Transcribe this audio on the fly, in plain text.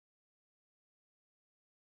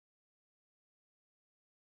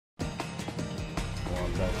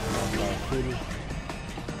spectators.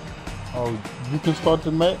 Oh, you can start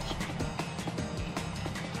the match?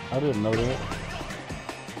 I didn't know that.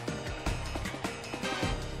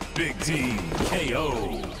 Big team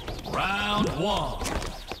KO. Round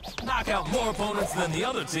 1. Knock out more opponents than the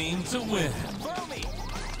other team to win.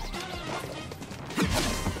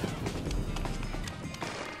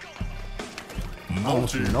 I don't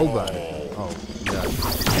see nobody. Oh, yeah.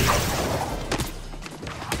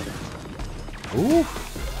 Ooh.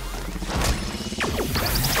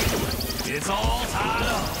 It's all tied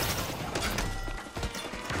up.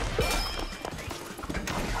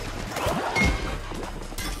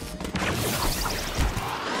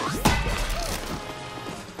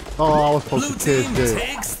 Oh, I was supposed Blue to team catch that.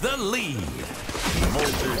 takes the lead.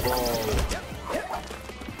 Multi-ball.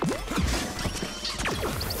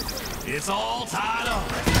 It's all tied up.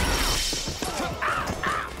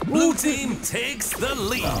 Blue team takes the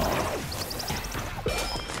lead.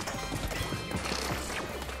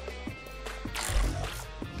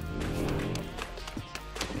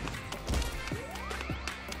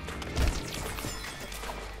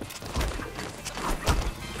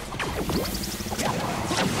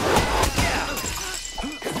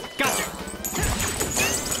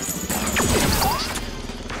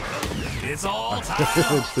 It's all tied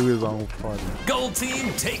up. Through his own party. Gold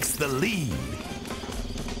team takes the lead.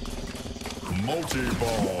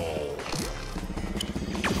 Multi-ball.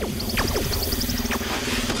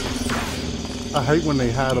 I hate when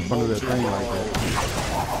they hide up under that thing like that.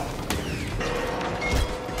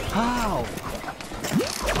 How?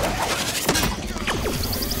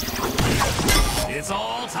 It's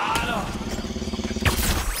all tied up.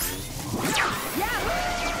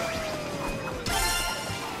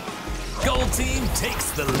 Gold team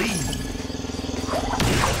takes the lead.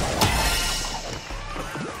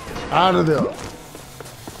 Out of there.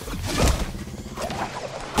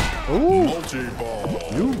 Ooh. Multi-ball.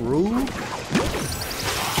 You rude.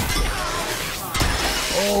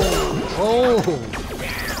 Oh.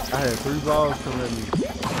 I had 3 balls come at me.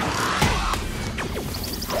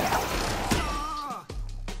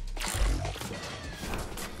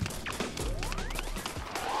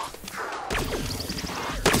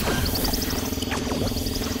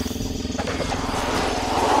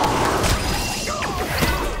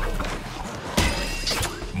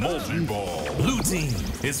 Multi-ball. Blue team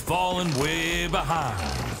is falling way behind.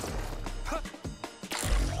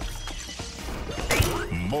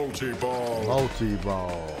 Multi-ball.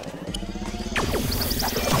 Multi-ball.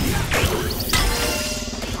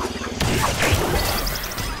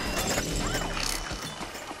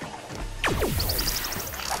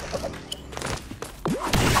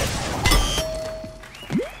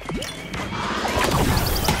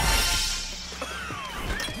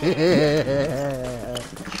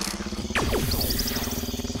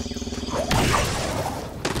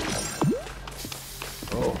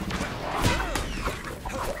 Oh.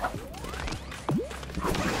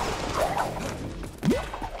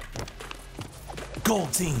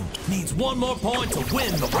 Gold team needs 1 more point to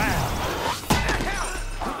win the round.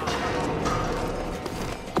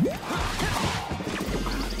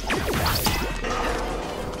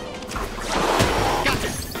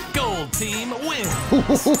 Gold team wins.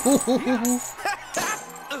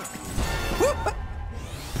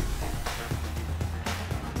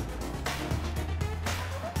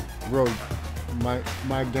 Bro,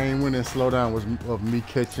 my game winning slowdown was of me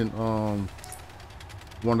catching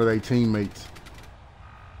one of their teammates.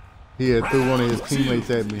 He had threw one of his teammates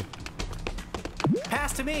at me.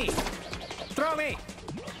 Pass to me. Throw me.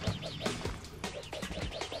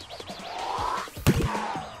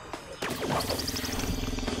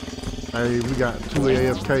 Hey, we got 2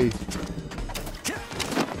 AFK.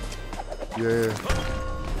 Yeah.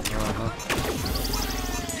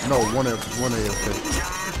 No, one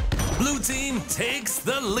AFK. Blue team takes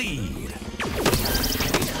the lead.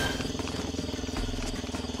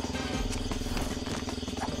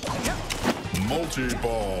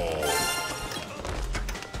 Multi-ball.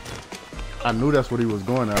 I knew that's what he was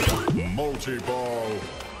going after. Multi-ball.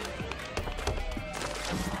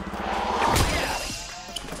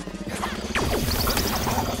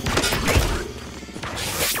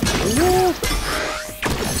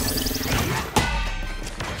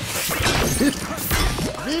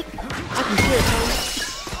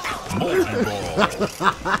 Multi-ball.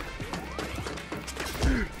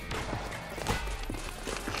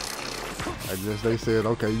 I guess they said,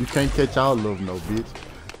 okay, you can't catch all of them, no bitch.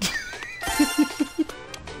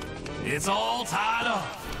 It's all tied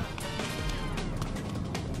up.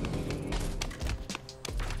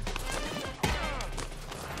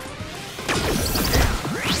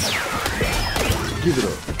 Give it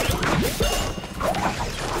up.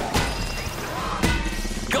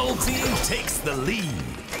 Gold team takes the lead.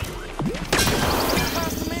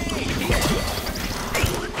 Pass to me.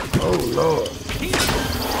 Oh Lord.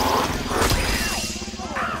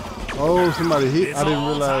 Oh, somebody hit. It's I didn't all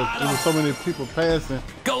realize tied there was up. so many people passing.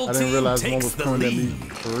 Gold I didn't team realize one takes was the coming at me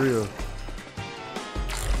lead. for real.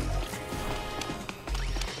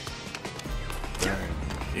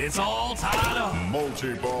 It's all tied up.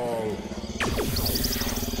 Multi-ball.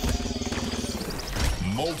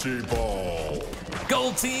 Multi-ball.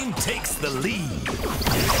 Gold team takes the lead.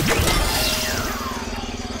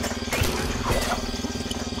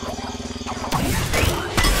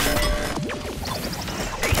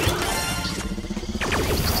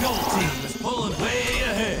 Gold team is pulling way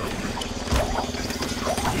ahead.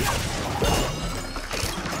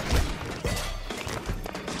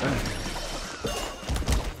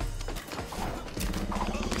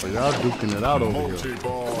 So y'all duking it out over here.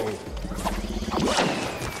 Multi-ball.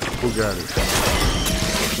 Who got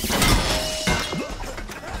it?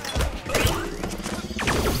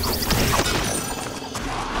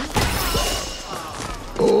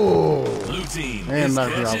 Oh, Blue team and is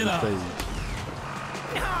knocked me off catching the up. stage.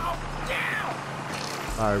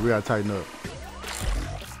 All right, we gotta tighten up.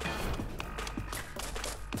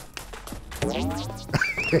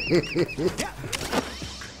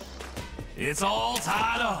 It's all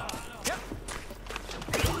tied up.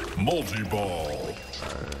 Multi-ball.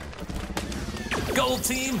 Gold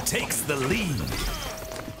team takes the lead.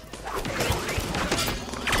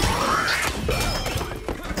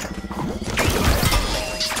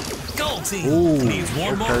 Gold team Ooh, needs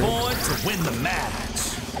one more okay. point to win the match.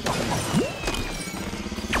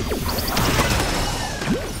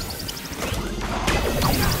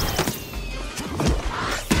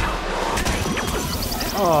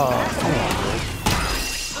 Oh,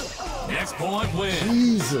 Next point wins.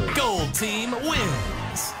 Jesus. Gold team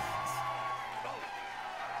wins.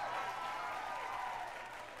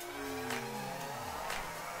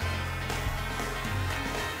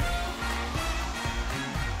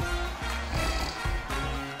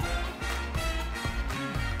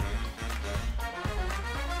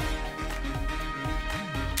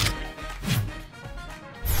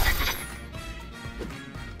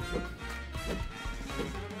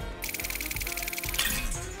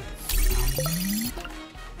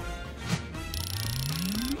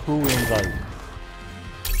 Who invited?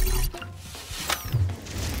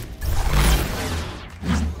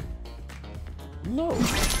 No.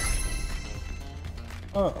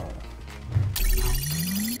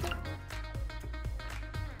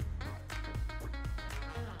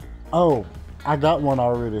 Oh, I got one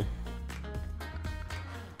already.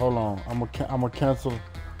 Hold on, I'm gonna cancel.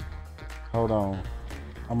 Hold on,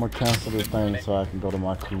 I'm gonna cancel this thing so I can go to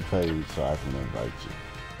my crew page so I can invite you.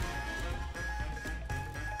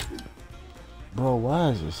 Bro, why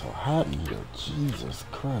is it so hot in here? Jesus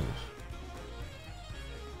Christ.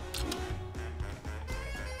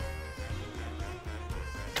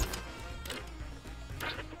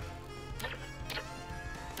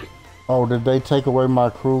 Oh, did they take away my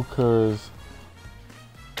crew? Cause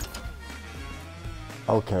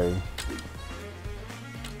okay.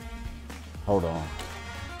 Hold on.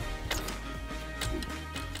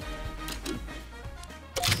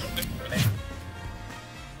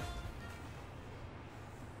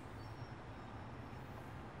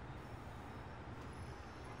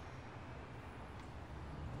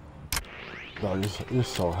 No, it's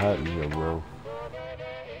so hot in here, bro.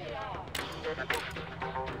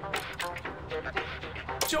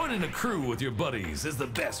 Joining a crew with your buddies is the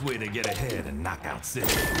best way to get ahead in Knockout City.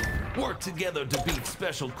 Work together to beat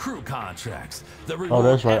special crew contracts. Oh,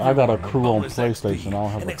 that's right. I got a everyone crew on bonus PlayStation. XP I don't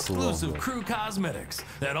have and a crew on exclusive there. crew cosmetics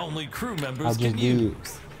that only crew members I just can did.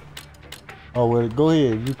 use. Oh, well, go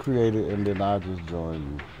ahead. You create it, and then I'll just join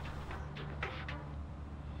you.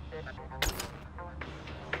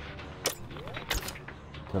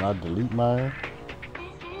 Can I delete mine?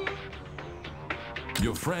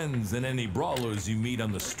 Your friends and any brawlers you meet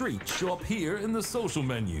on the street show up here in the social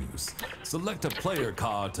menus. Select a player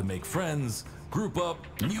card to make friends, group up,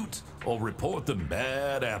 mute, or report them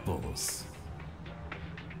bad apples.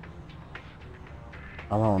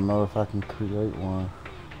 I don't know if I can create one.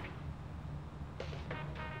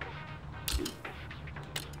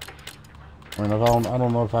 I mean, I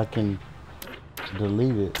don't know if I can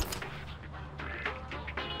delete it.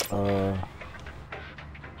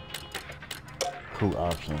 Crew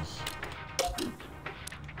options.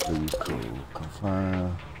 Leave crew.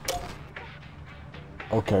 Confirm.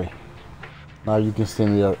 Okay. Now you can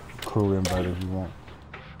send me a crew invite if you want.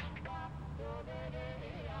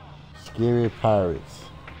 Scary Pirates.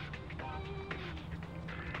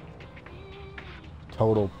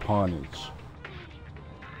 total pawnage.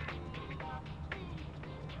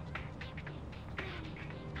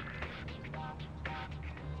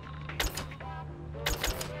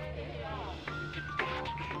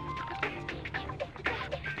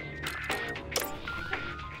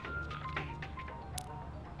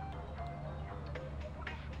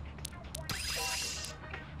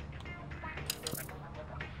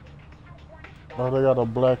 Oh, they got a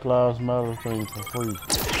Black Lives Matter thing for free.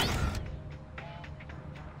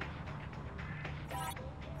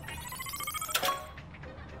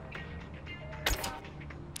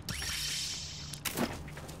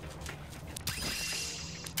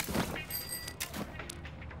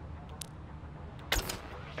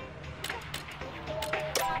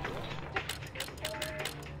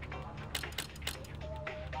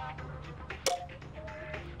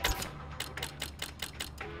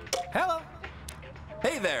 Hello.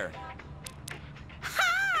 Hey there.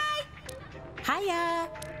 Hi. Hiya.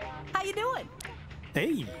 How you doing?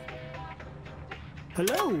 Hey.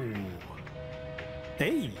 Hello.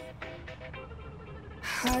 Hey.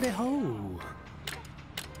 Howdy ho.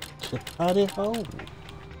 Howdy ho.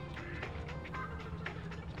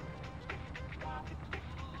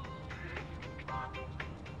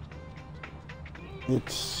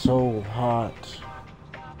 It's so hot.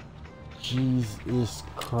 Jesus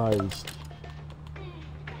Christ.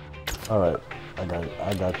 Alright, I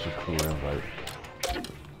got your crew invite.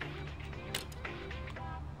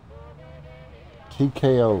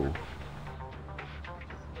 TKO.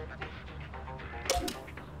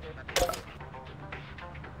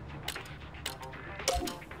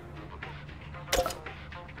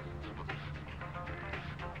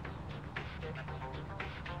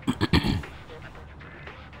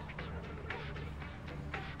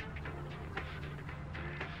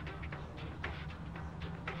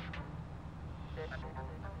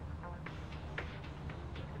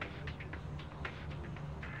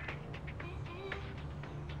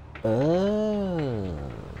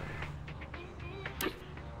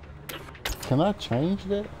 Can I change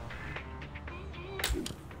that?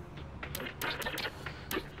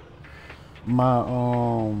 My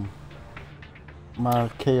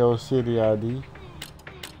KO City ID.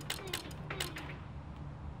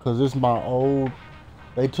 Cause it's my old,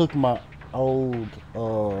 they took my old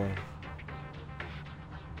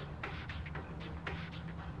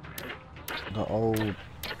the old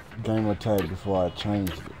gamer tag before I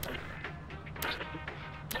changed it.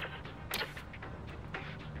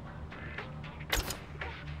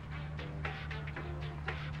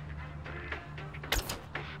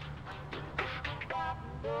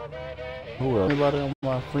 Who else? Anybody on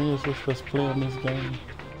my friends list that's playing this game?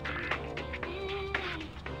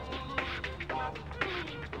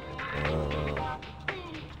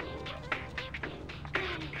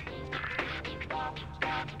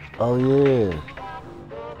 Oh yeah.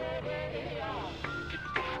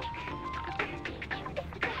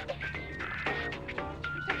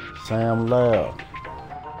 Sam Lab.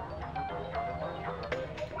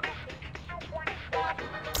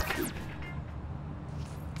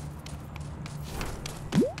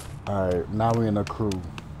 Alright, now we're in a crew.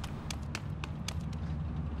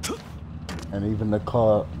 And even the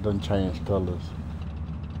car done changed colors.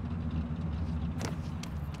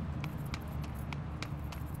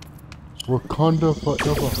 Wakanda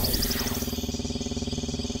forever.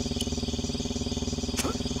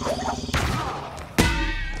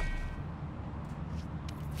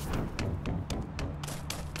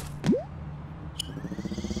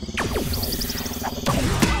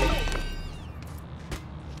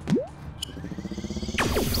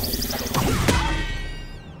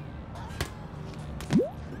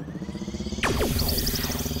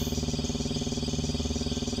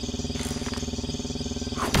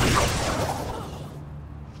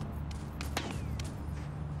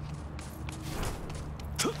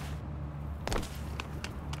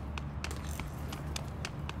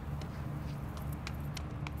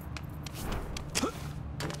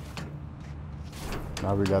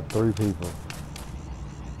 Now we got 3 people.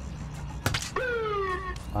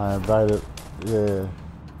 I invited, yeah,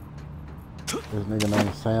 this nigga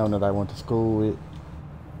named Sam that I went to school with.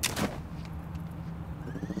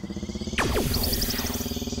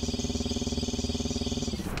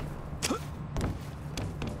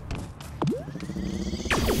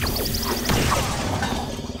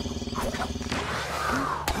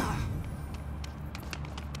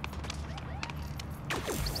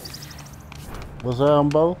 What's up,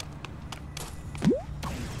 Bo?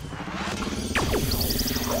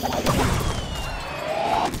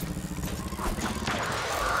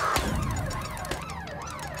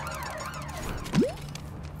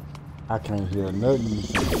 I can't hear nothing you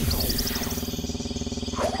saying.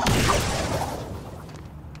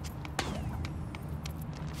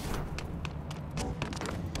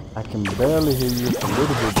 I can barely hear you a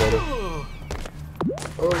little bit better.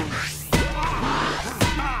 Oh.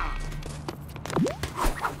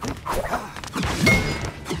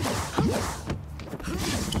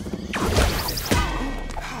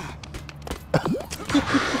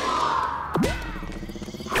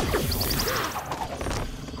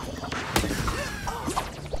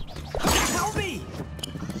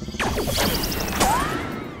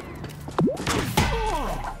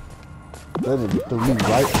 That nigga threw me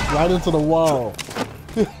right into the wall.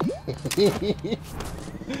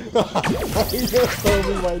 He just threw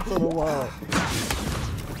me right to the wall.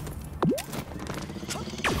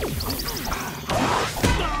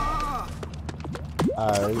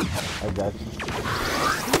 Alright, I got you.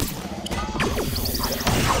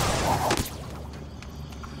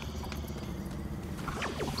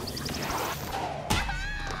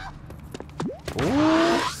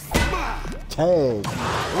 Ooh. Tag.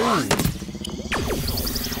 Ooh.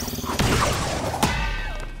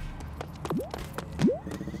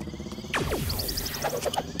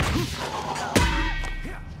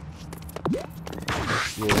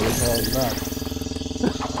 Yeah, it's hard not.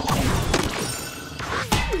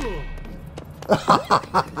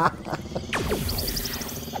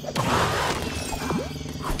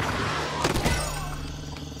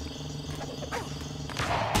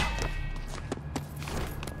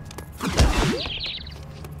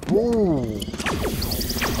 Ooh.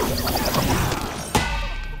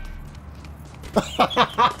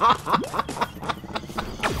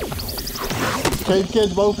 Can't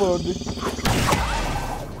catch both of them.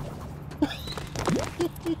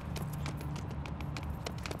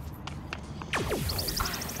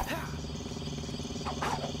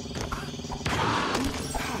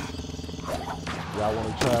 Y'all want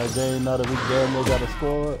to try a game now that we damn near got a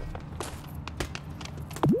squad?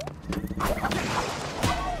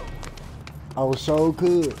 I was so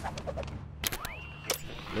good.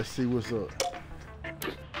 Let's see what's up.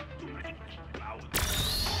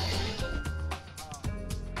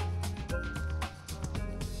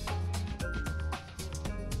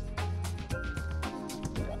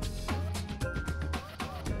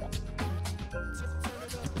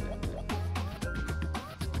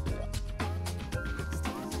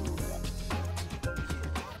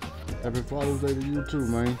 Happy Father's Day to you too,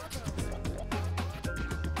 man.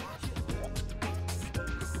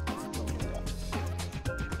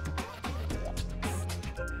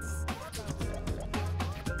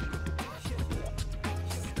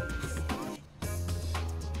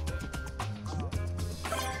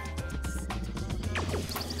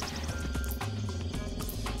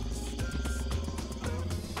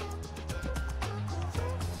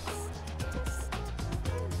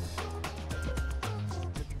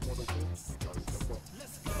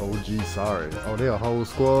 OG, sorry. Oh, they're a whole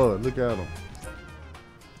squad. Look at them.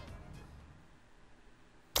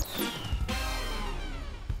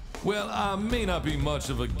 Well, I may not be much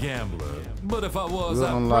of a gambler, but if I was, We'll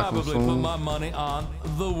I'd unlock them probably put soon. my money on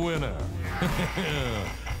the winner.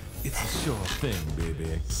 It's a sure thing,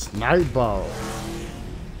 baby. Snipe ball.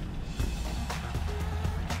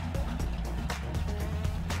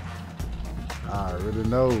 I already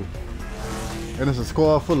know. And it's a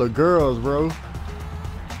squad full of girls, bro.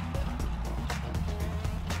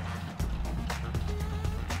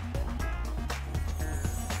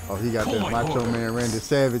 Oh, he got that Macho Man Randy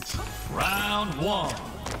Savage. Round one.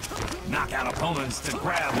 Knock out opponents to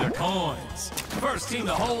grab their coins. First team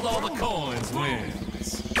to hold all the coins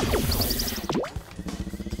wins.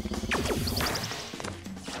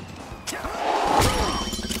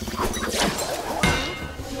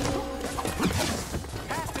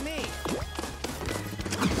 Pass to me.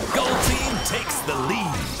 Gold team takes the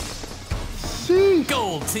lead. Sheesh.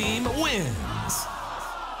 Gold team wins.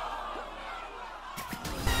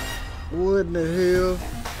 What in the hell?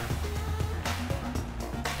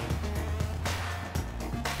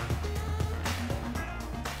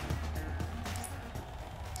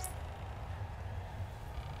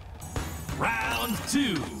 Round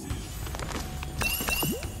two.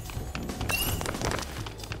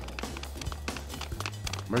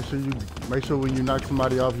 Make sure when you knock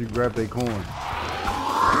somebody off, you grab their coin.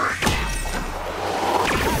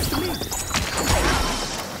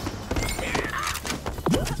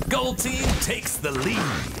 Gold team takes the lead.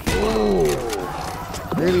 Oh,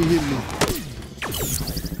 they didn't hit me.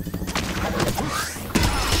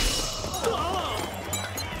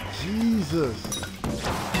 Jesus.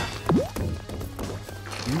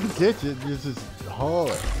 You can catch it, it's just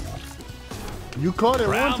hard. You caught it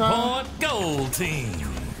one Round time. point, gold team.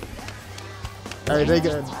 Hey,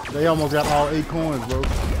 they almost got all 8 coins, bro.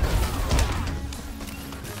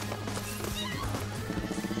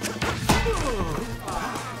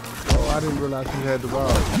 Oh, I didn't realize he had the ball.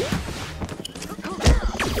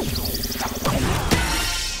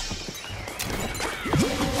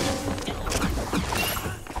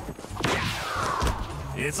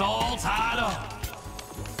 It's all tied up.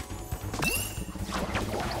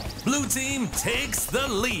 Blue team takes the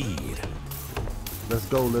lead. Let's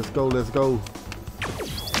go, let's go, let's go.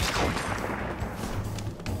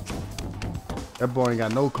 That boy ain't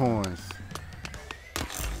got no coins.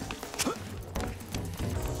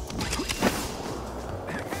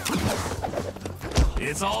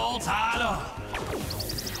 It's all tied up.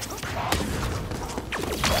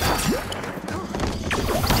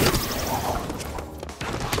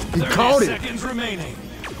 He caught it. 30 seconds remaining.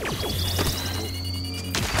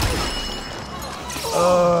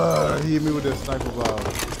 He hit me with that sniper ball.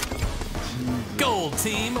 Gold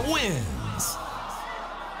team wins.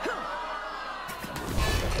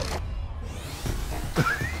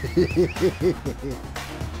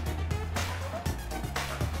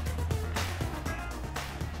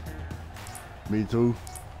 Me too.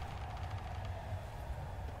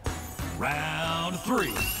 Round 3.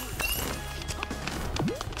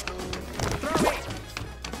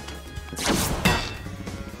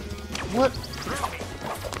 What?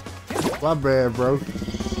 My bad, bro.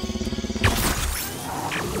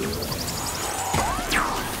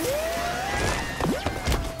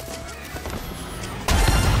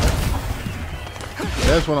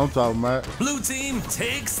 That's what I'm talking about. Blue team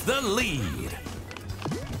takes the lead.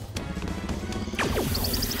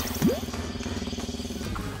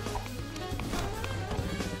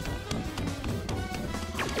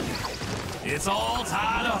 It's all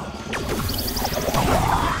tied up.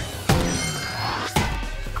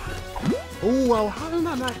 Oh, well, how did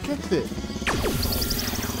I not catch it?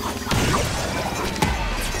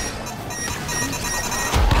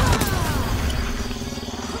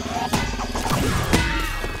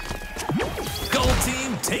 Gold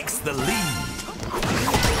team takes the lead.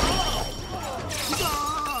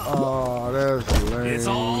 Oh, that's lame. It's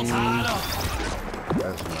all tied up.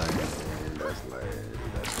 That's lame. That's lame.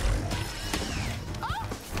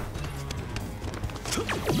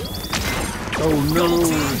 Oh no. Gold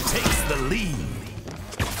team takes the lead.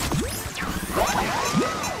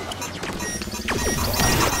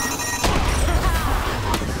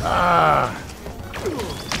 Ah.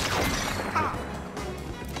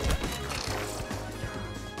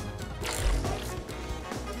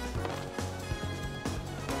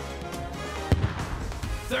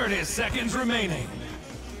 30 seconds remaining.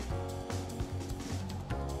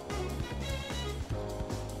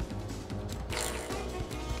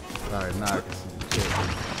 All right, now I can see the check.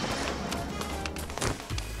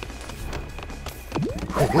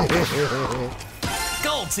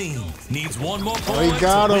 Gold team needs one more Oh, he point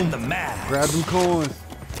got to him. win the match. Grab them coins.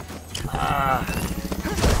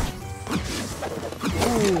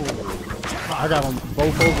 Ooh. I got them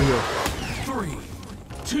both over here. 3,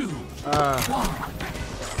 2, 1.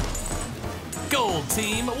 Gold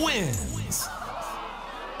team wins.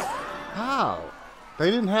 How? They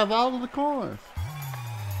didn't have all of the coins.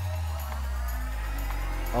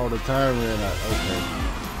 Oh, the time ran out. Okay.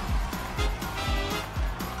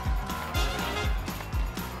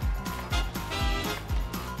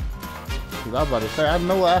 Cause I was about to say, I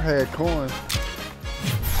know I had coins.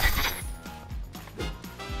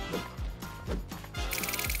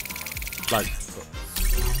 Like,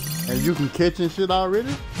 and you can catch and shit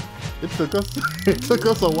already? It took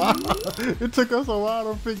us a while. It took us a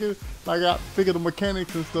while to figure the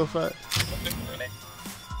mechanics and stuff out.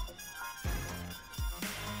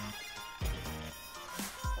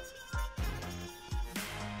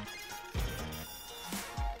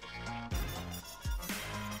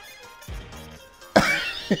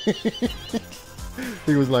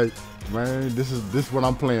 He was like, man, this is what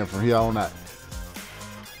I'm playing from here on out.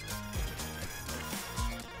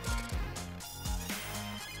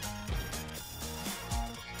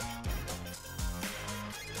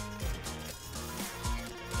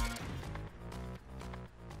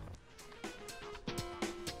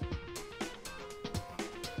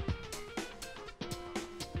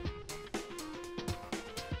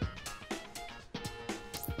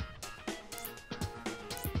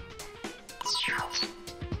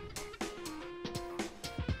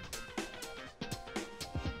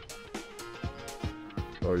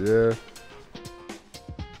 Oh yeah.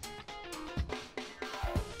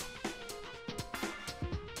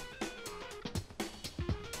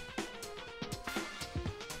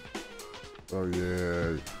 Oh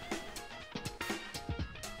yeah.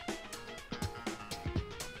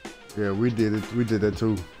 Yeah, we did it. We did that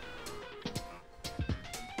too.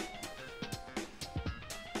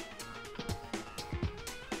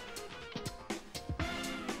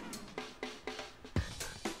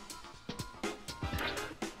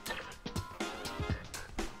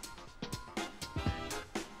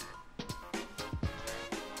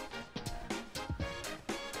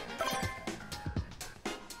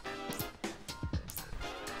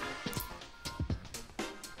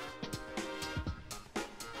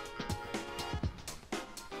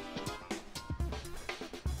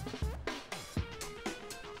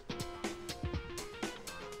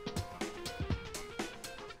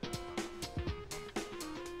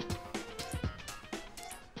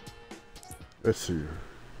 Let's see.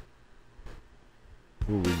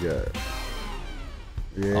 Who we got?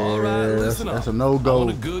 Yeah, All right, listen that's up. a no-go. I want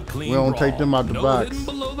a good, clean We don't brawl. take them out the no box. Hitting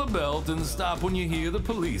below the belt and stop when you hear the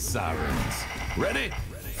police sirens. Ready?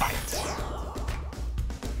 Fight.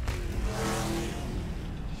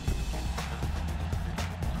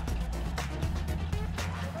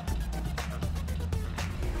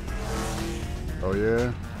 Oh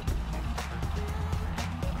yeah.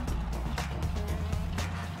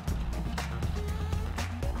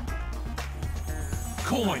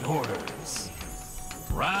 Coin orders.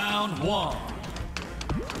 Round one.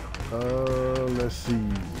 Let's see.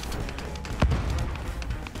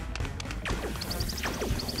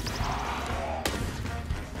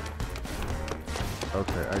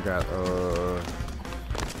 Okay, I got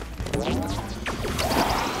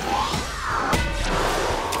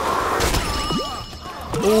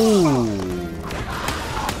Ooh.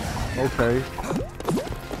 Okay.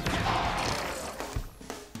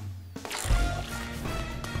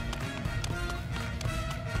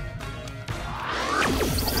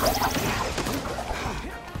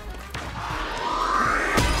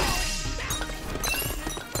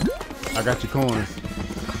 I got your coins.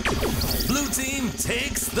 Blue team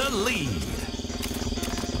takes the lead.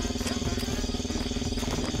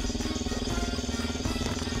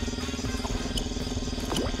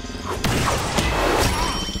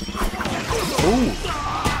 Ooh.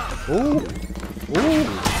 Ooh.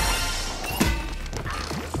 Ooh.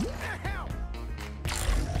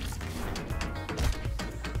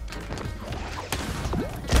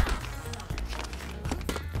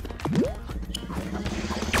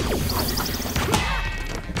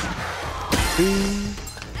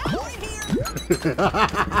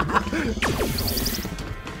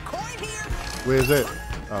 Where's it?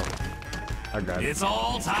 Oh, I got it. It's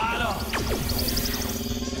all tied up.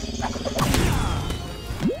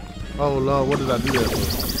 Oh Lord, what did I do that for?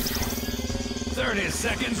 30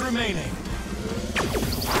 seconds remaining.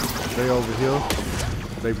 They over here.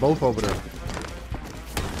 They both over there.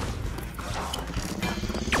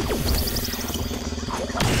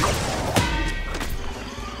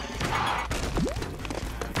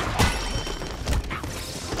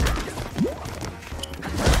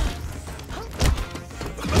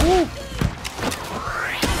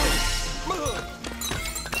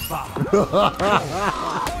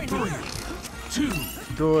 Three, two,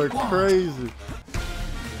 Going crazy.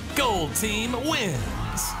 gold team wins.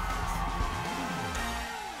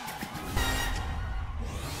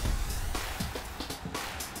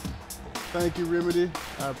 Thank you, Remedy.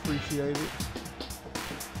 I appreciate it.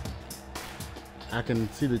 I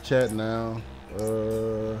can see the chat now.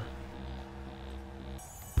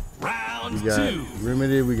 Round We got two.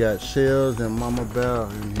 Remedy, we got Shells and Mama Bear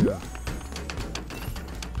in here.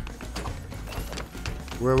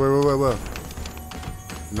 Where?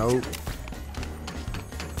 Nope.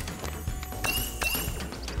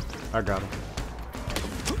 I got him.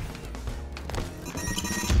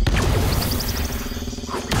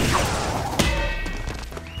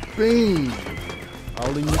 Beam!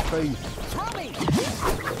 All in your face.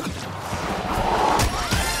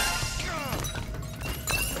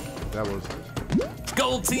 That was...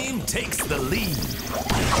 Gold team takes the lead.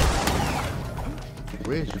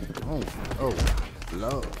 Where's you? Oh,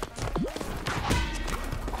 Lord.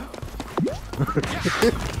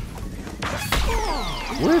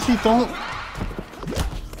 Where's he throwing?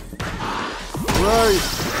 Right.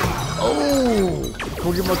 Oh,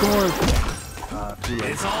 come get my coins. Too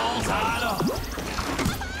late. It's all tied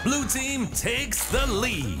up. Blue team takes the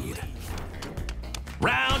lead.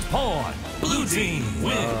 Round point. Blue team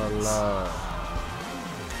wins. Oh, Lord.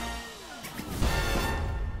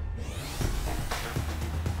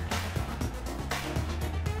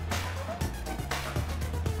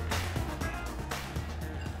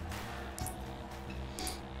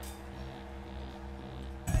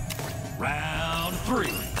 Round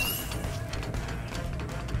three.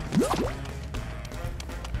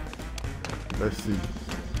 Let's see.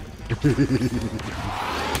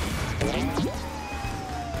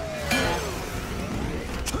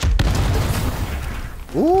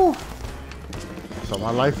 Ooh! So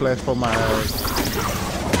my life flashed for my eyes.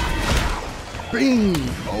 Bing!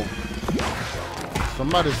 Oh.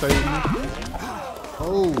 Somebody save me.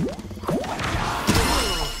 Oh.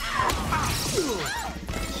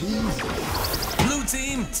 Jesus. Blue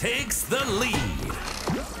team takes the lead.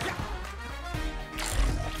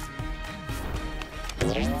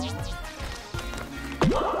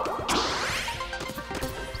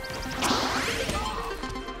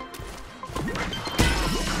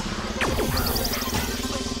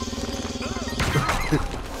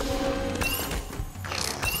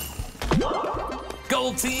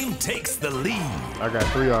 Gold team takes the lead. I got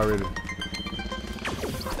 3 already.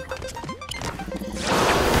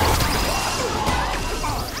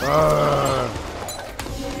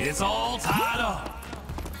 It's all tied up.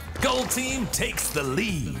 Gold team takes the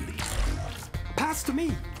lead. Pass to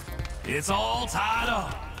me. It's all tied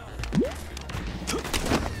up.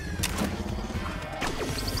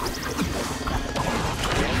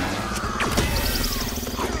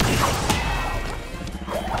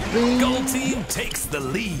 Gold team takes the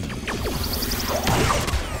lead.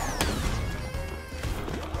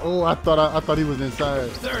 Oh, I thought he was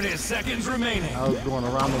inside. 30 seconds remaining. I was going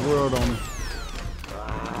around the world on him.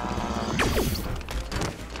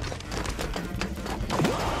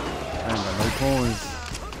 I ain't got no coins.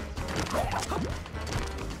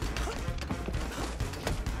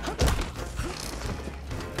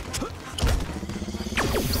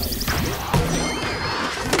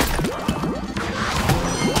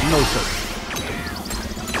 No, sir.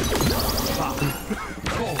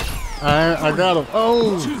 I got him.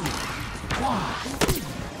 Oh! 2,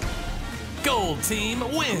 1. Gold team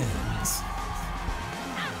wins.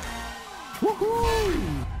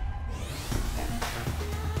 Woohoo!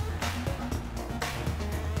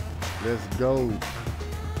 Let's go.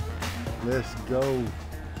 Let's go.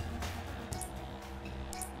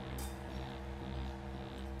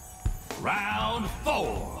 Round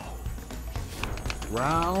 4.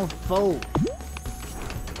 Round 4.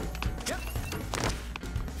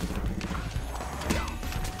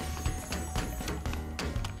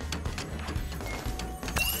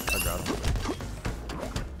 I got him.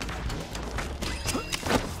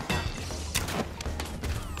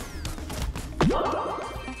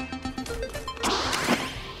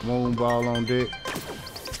 Moon ball on deck.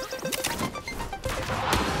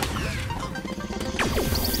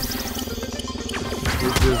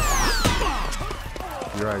 It's just,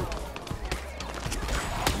 you're right.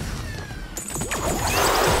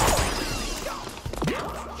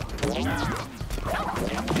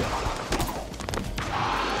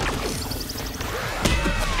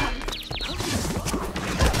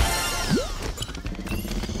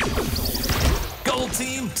 Gold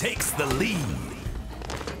team takes the lead.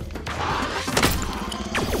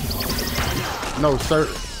 No, sir.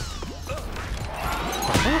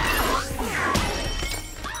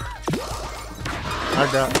 I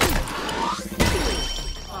got.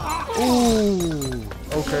 Ooh.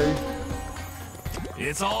 Okay.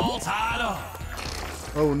 It's all tied up.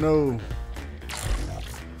 Oh no.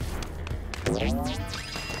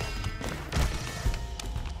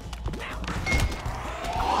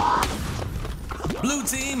 Blue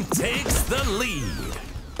team takes the lead.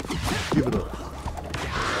 Give it up.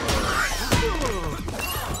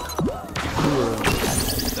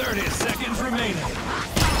 30 seconds remaining.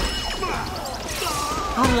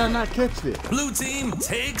 How did I not catch it? Blue team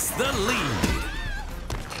takes the lead.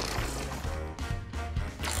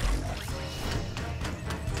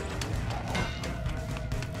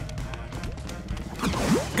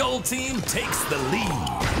 Gold team takes the lead.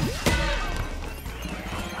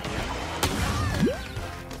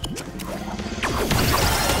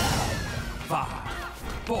 Five,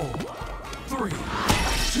 4, 3, 2.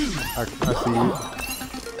 I see it.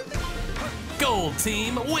 Gold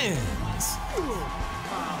team wins.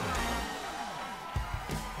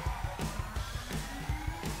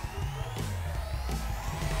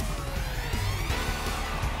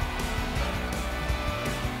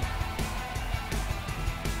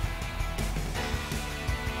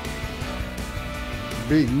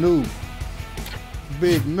 Big noob.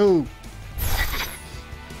 Big noob.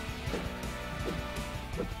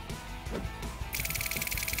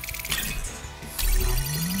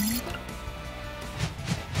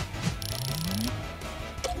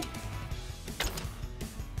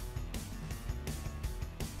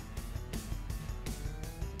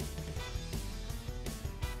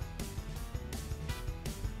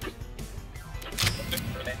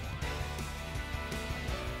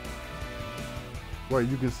 Wait,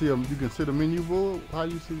 you can see them. You can see the menu board. How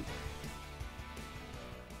you see?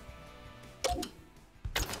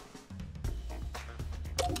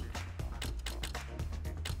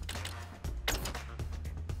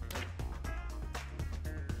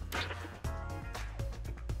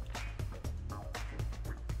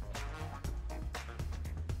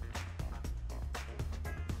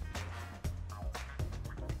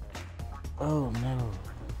 Oh no.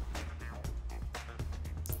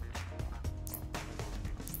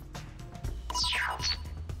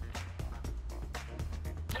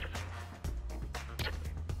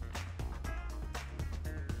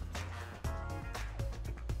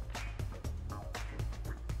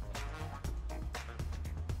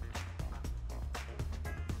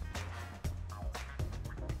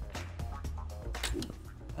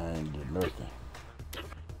 I ain't get nothing.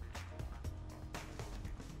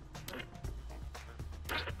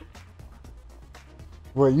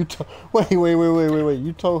 Wait, wait.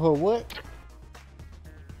 You told her what?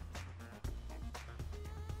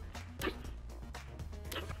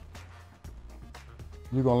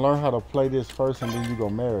 You gonna learn how to play this first, and then you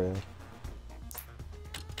gonna marry her.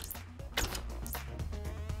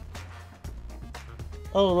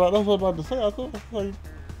 Oh, right. That's what I was about to say. I thought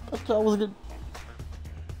I was getting.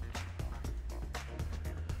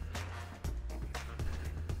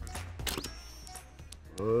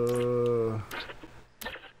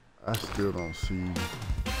 I still don't see.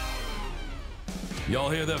 Y'all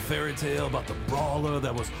hear that fairy tale about the brawler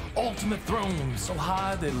that was ultimate thrown so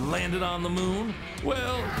high they landed on the moon?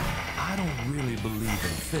 Well, I don't really believe in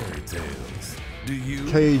fairy tales. Do you?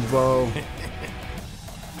 Cage ball.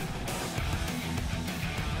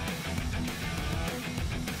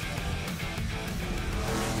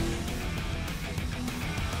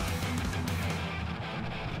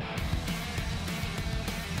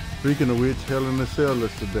 Speaking of which, Hell in a Cell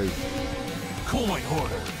is today. Coin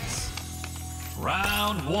hoarders.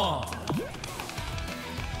 Round one.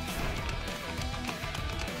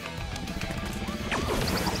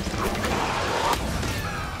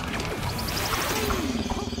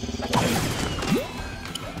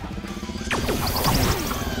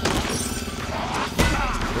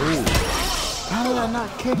 Oh. How did I not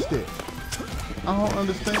catch that? I don't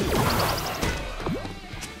understand.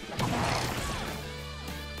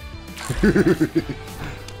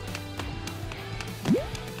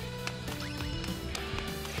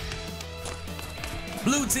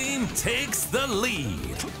 Blue team takes the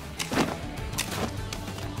lead.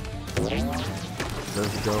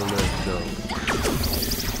 Let's go.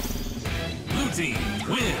 Blue team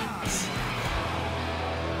wins.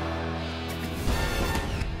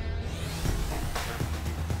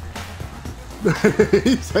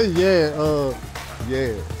 He said, yeah.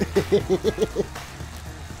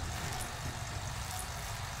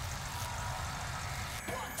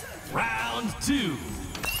 Round two.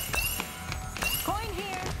 Coin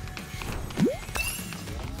here.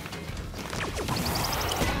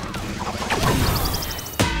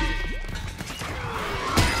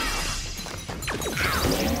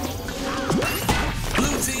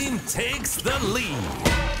 Blue team takes the lead.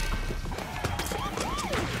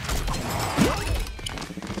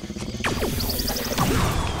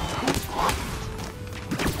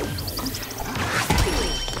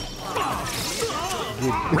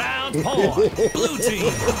 Round point, blue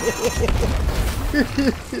team.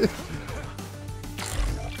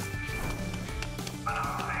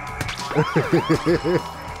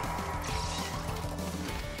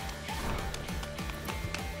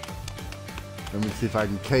 Let me see if I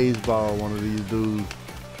can cage ball one of these dudes.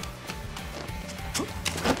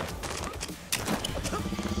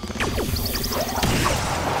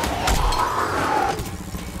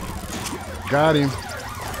 Got him.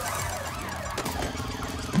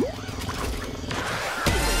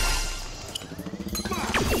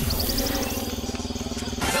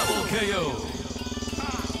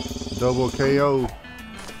 Double KO.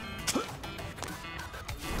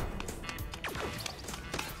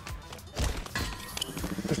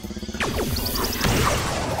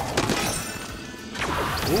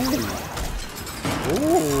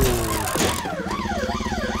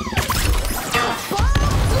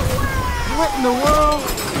 What in the world?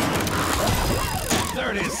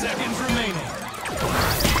 30 seconds remaining.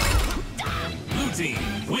 Blue team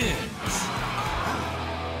wins.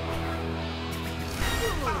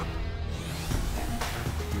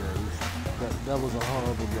 That was a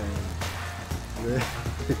horrible game.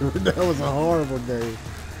 That was a horrible game.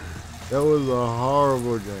 That was a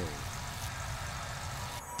horrible game.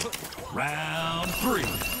 Round three.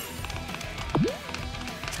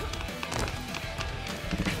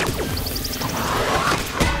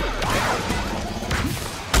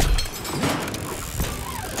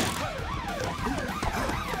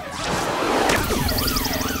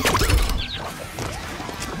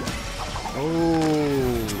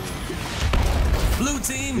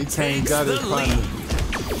 Wu-Tang takes got the his partner. lead.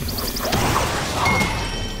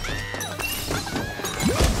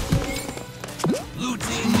 Blue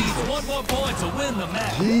team needs one more point to win the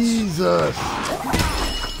match. Jesus.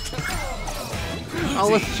 I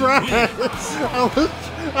was trying.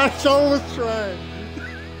 I sure was trying.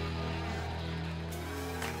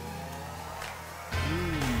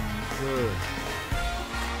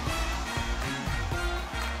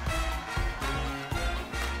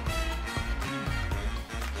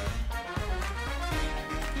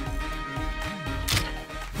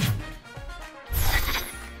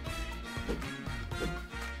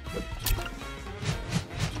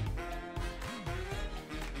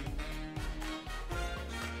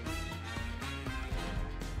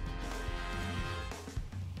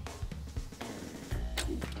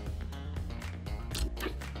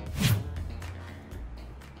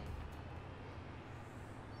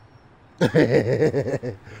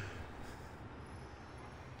 Jesus.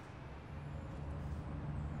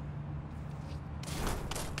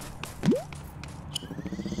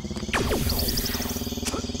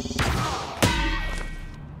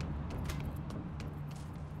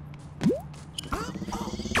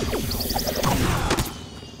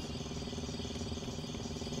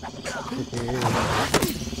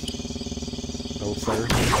 No, sir.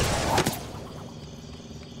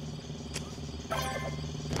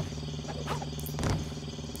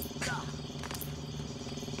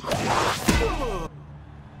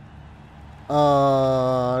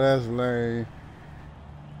 That's lame.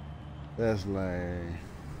 That's lame.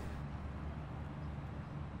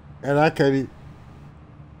 And I can't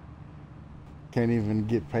even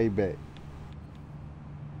get payback.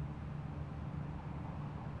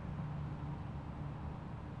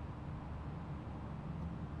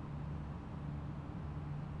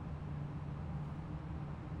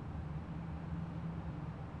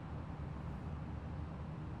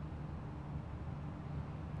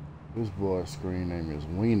 This boy's screen name is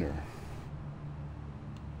Wiener.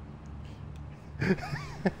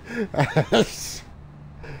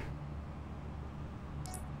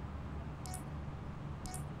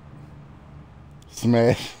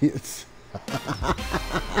 Smash hits.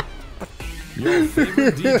 Your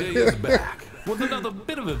favorite DJ is back with another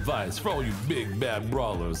bit of advice for all you big bad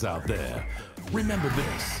brawlers out there. Remember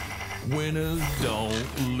this: winners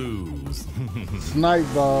don't lose. Snipe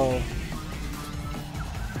ball.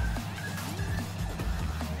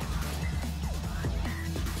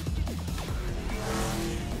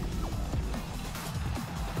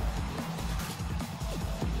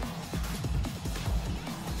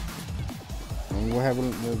 What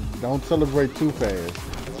happened? Don't celebrate too fast.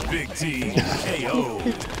 Big T KO.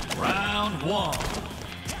 Round one.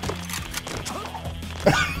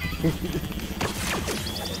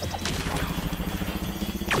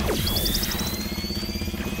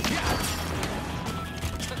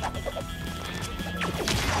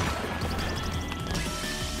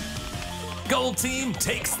 Gold team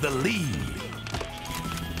takes the lead.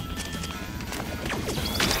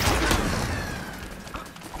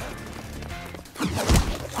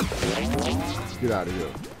 Get out of here.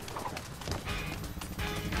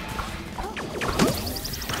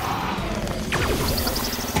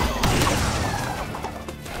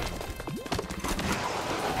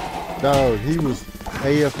 Dog, he was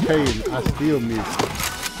AFK and I still missed.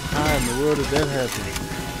 How in the world did that happen?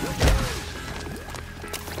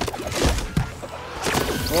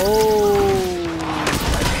 Oh!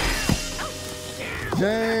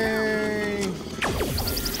 Dang!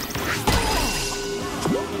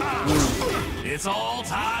 It's all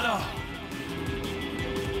tied up.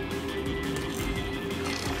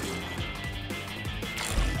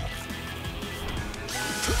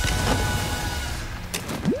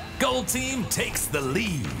 Gold team takes the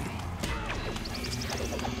lead.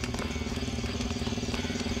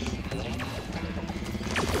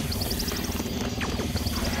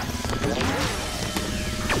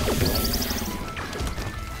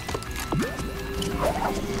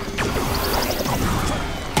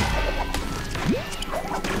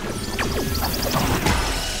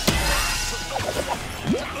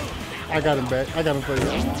 I got him back. I got him for you.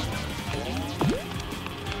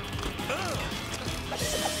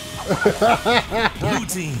 Blue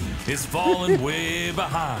team is falling way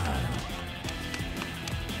behind.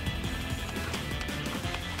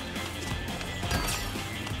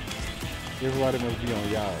 Everybody must be on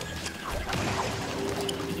y'all.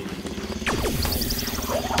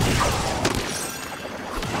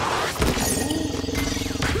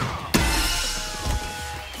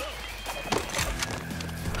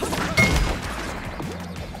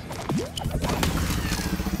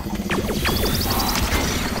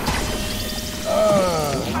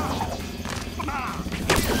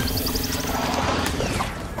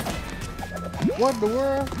 the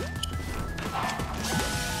world?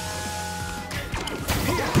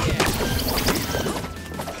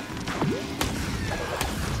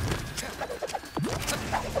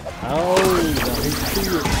 Oh, I hate to see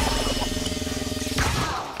it.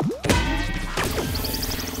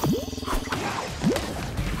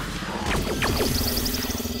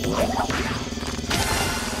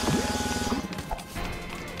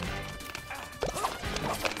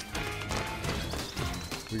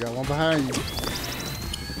 We got one behind you.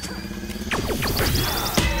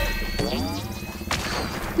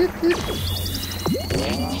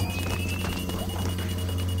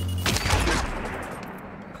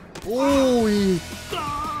 Ooh,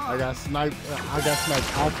 I got sniped. I got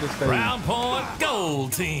sniped off the stage. Round point,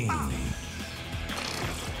 gold team.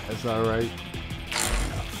 That's all right.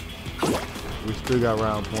 We still got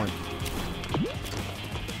round point.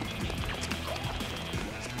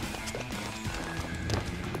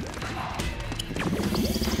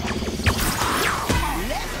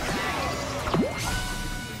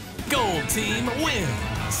 Gold team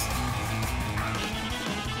wins.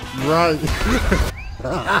 Right.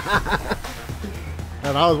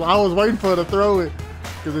 And I was waiting for her to throw it,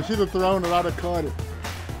 because if she'd have thrown it, I'd have caught it.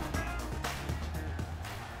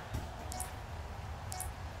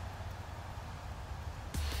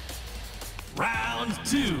 Round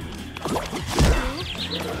 2.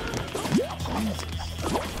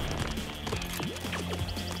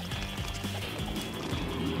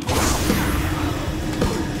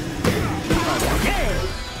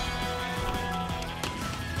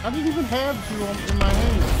 I didn't even have you in my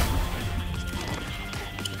hand.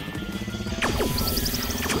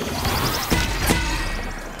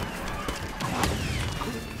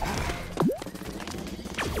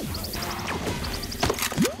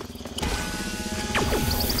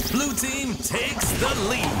 Blue team takes the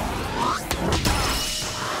lead.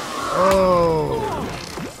 Oh.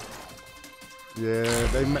 Yeah,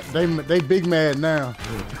 they big mad now.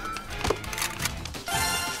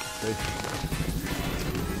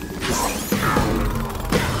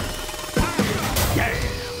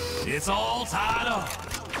 It's all tied up.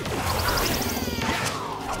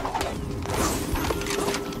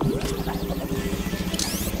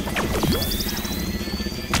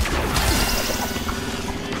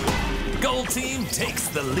 Gold team takes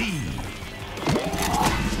the lead.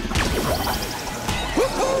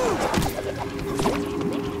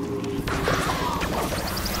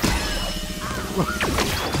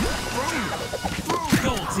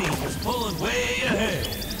 Gold team is pulling way ahead.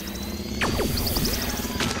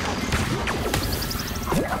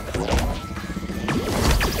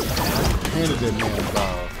 Handed that man a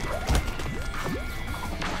ball.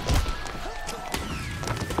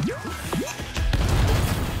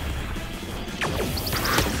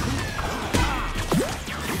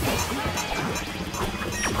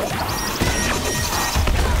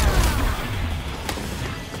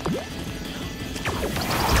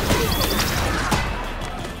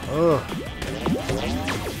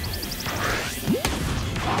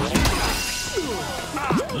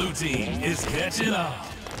 Blue team is catching up.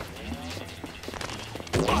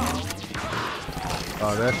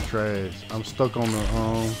 Oh, that's trash. I'm stuck on the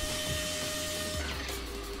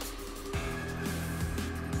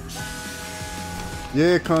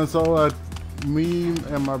Yeah, console. Me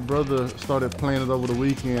and my brother started playing it over the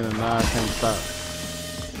weekend, and now I can't stop.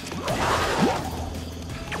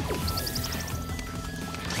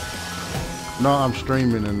 No, I'm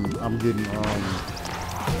streaming and I'm getting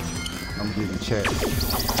chats.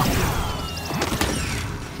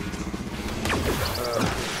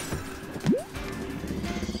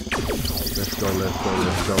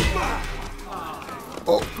 Let's go.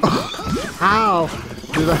 Oh, how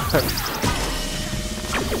did I?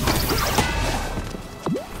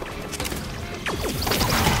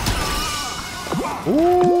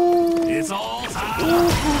 Ooh. It's all tied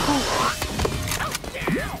up.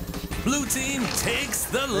 Blue team takes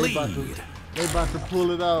the lead. They about to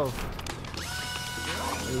pull it off.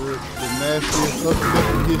 The nastiest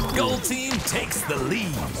upset in history. Gold team takes the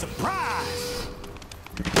lead. Surprise!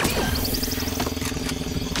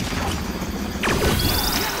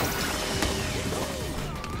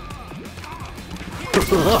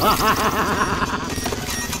 Go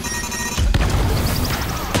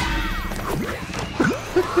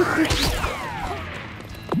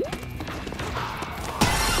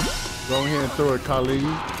ahead and throw it, Colleen.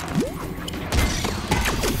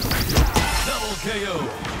 Double KO.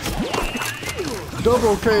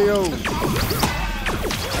 Double KO.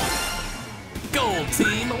 Gold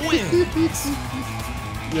team wins.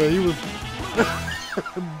 Yeah, he was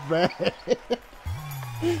bad.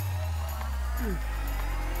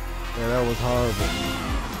 Yeah, that was horrible.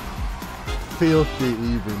 Filthy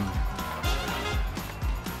even.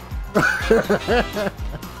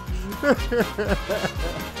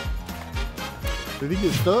 Did he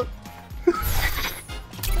get stuck?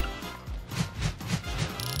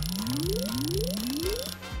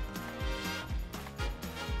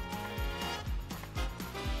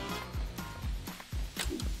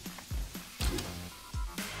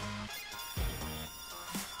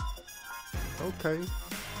 Okay.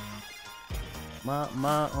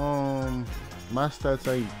 My stats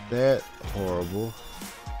ain't that horrible.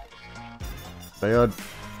 They are.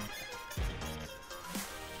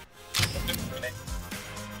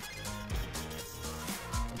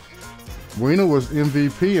 Weiner was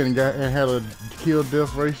MVP and had a kill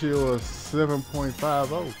death ratio of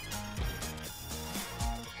 7.50.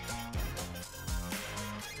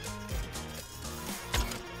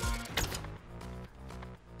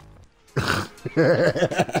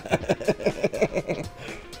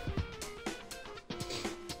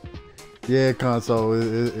 Yeah, console, it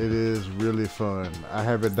is really fun. I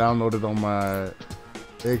have it downloaded on my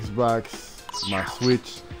Xbox, my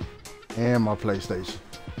Switch, and my PlayStation.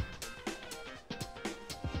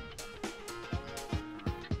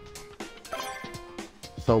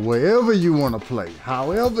 So wherever you want to play,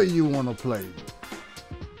 however you want to play.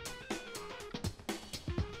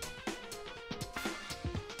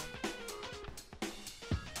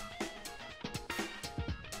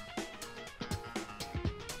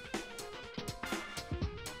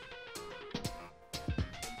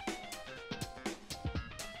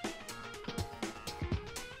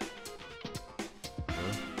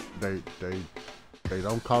 They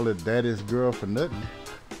don't call it Daddy's Girl for nothing.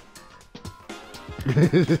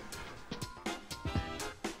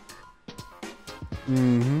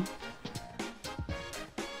 Mm-hmm.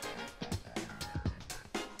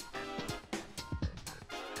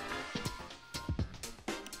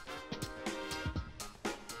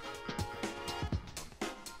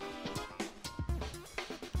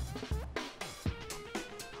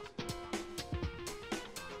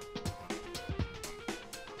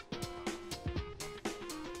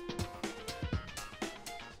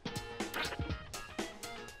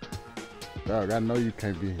 Dog, I know you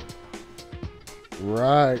can't be here.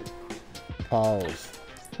 Right. Pause.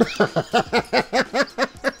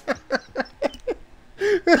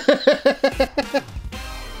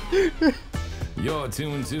 You're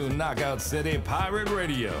tuned to Knockout City Pirate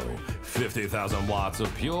Radio. 50,000 watts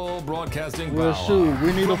of pure broadcasting power. Well, shoot,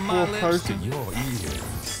 we need a from my full lips person. to your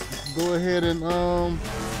ears. Go ahead and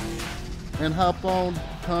hop on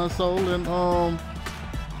console and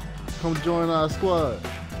come join our squad.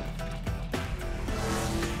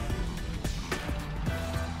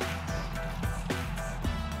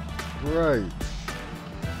 Right.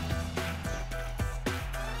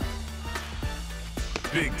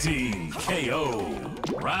 Big T KO.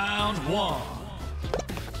 Round one.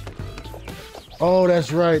 Oh,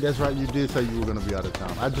 that's right. That's right. You did say you were gonna be out of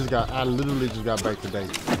town. I literally just got back today.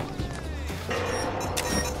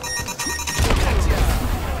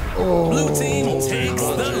 Oh, Blue team takes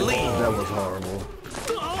the lead. that was horrible.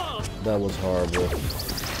 That was horrible.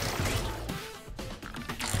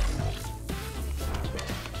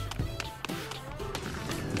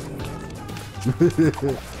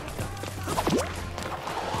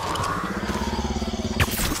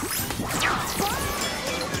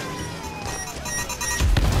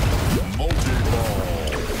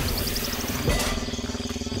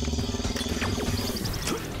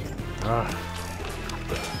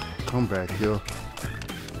 Come back here.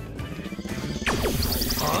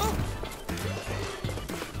 Huh?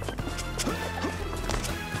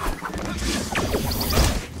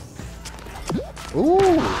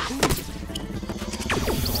 Ooh.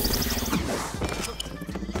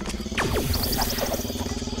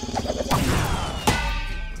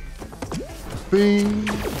 Bing.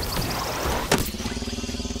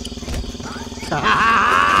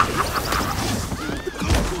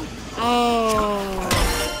 Oh.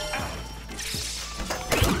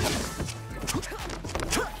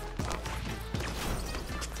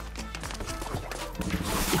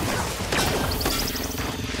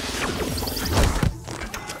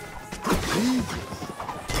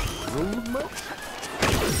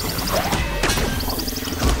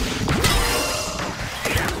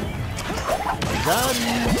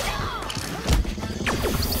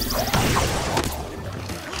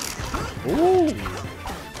 Ooh.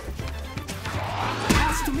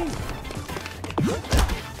 Pass to me.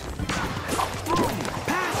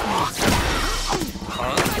 Pass me.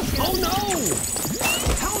 Oh no!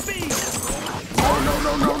 Help me!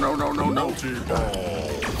 No. Multi-ball.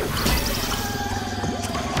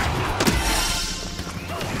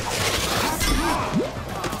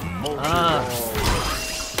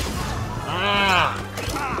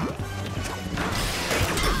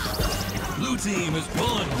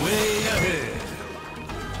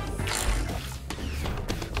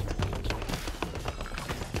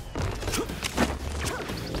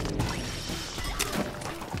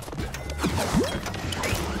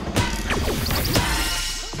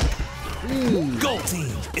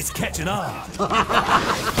 It's catching on.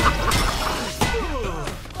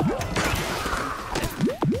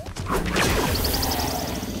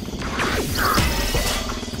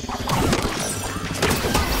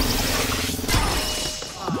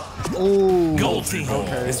 Ooh. Gold team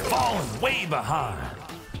Okay. is falling way behind.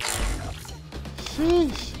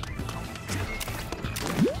 Sheesh.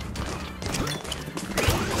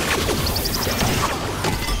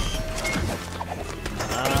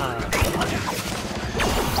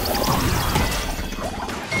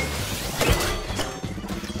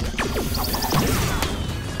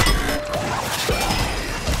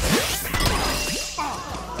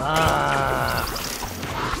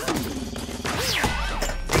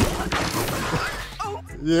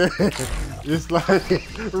 Yeah, it's like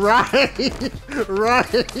right,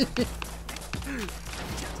 right.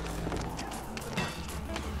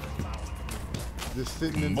 Just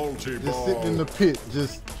sitting in the pit,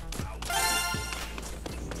 just.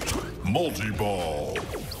 Multi-ball.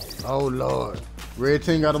 Oh Lord, red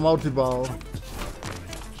team got a multi-ball.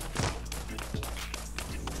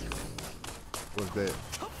 What's that?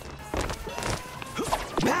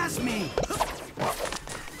 Pass me.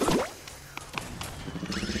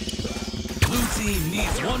 Blue team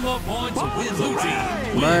needs one more point to win. Blue team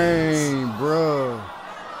wins. Man, bruh.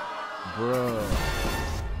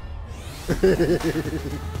 Yeah,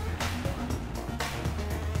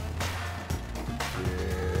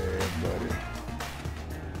 buddy.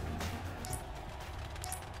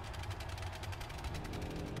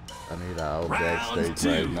 I need an out backstage Round two.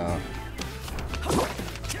 right now.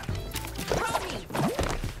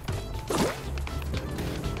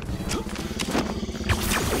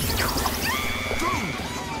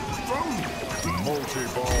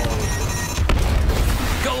 Multi-ball.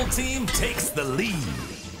 Gold team takes the lead.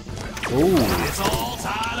 Ooh. It's all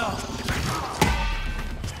tied up.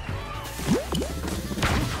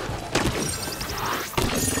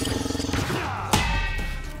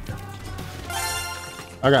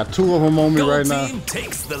 I got two of them on me Gold right now. team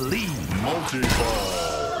takes the lead.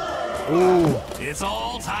 Multi-ball. Ooh. It's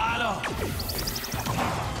all tied up.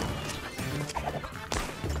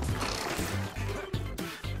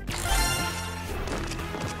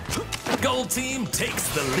 Gold team takes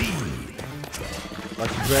the lead.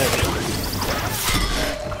 Watch your back.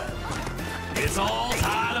 It's all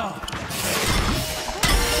tied up.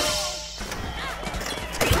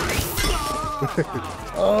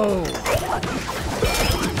 Oh.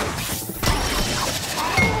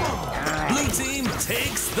 Blue team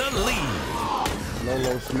takes the lead.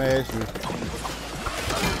 Lolo smashed me.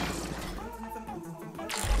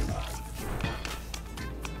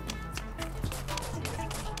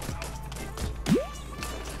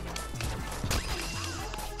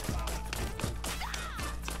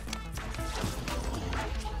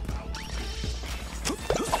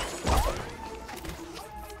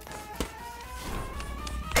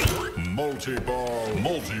 Multi-ball.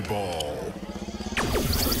 Multi-ball.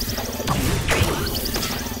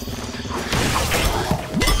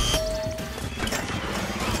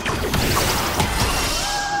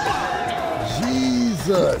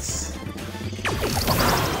 Jesus.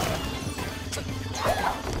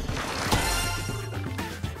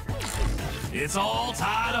 It's all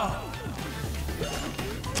tied up.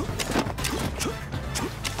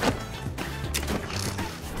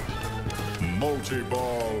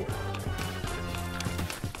 Multi-ball.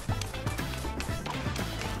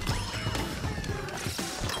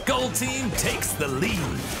 Gold team takes the lead.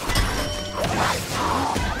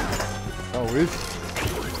 Oh,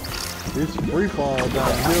 it's free fall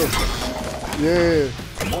down here. Yeah.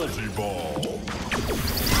 Multi-ball.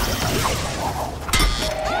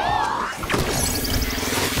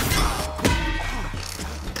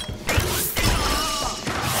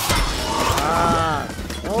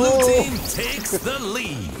 Blue team takes the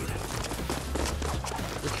lead.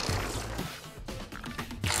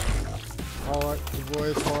 All right, boy,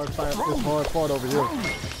 it's hard fight. It's hard fought over here.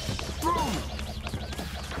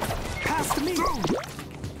 Pass to me.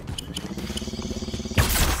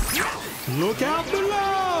 Look out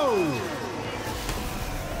below.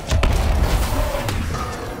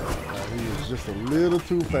 He is just a little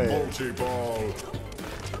too fast. Multi-ball.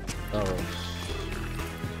 All right.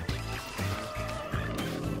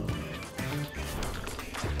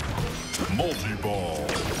 Multi-ball.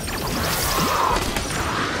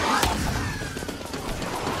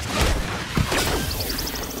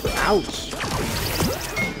 Ouch.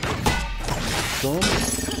 Some.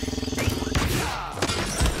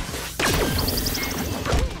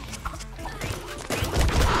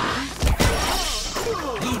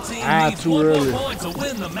 Blue team needs Too one early. more point to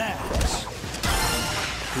win the match.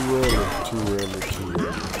 Too early, too early, too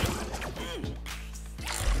early.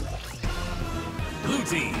 Blue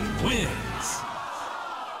team wins.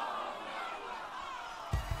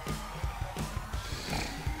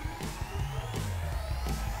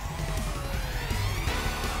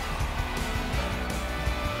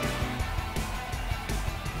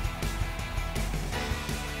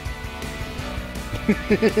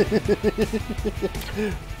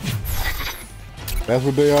 That's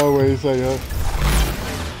what they always say, huh?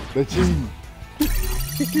 They cheating.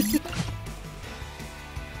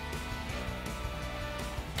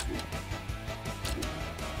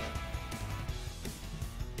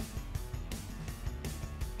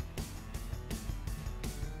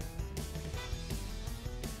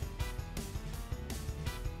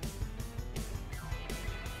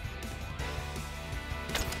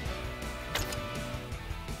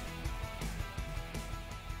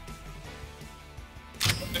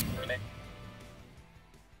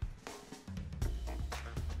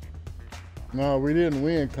 No, we didn't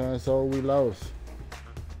win, console. We lost.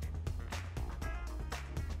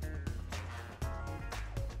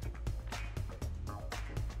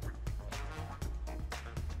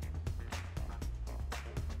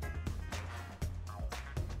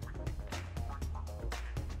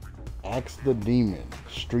 Axe the Demon,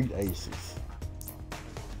 Street Aces.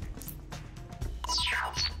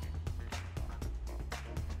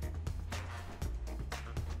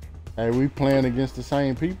 Hey, we playing against the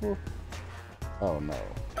same people? Oh no.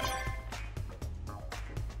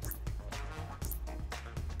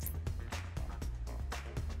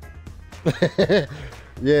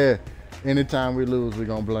 Yeah, anytime we lose, we're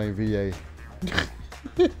gonna blame VA.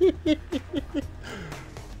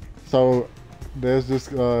 So there's this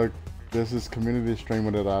community streamer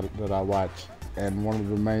that I watch, and one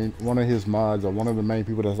of his mods, or one of the main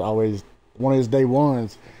people that's always one of his day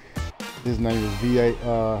ones, his name is VA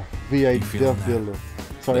Death Dealer.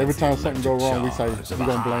 So every time something go wrong, we say we're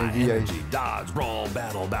gonna blame VA. Dodge brawl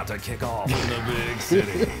battle about to kick off in the big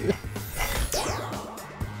city.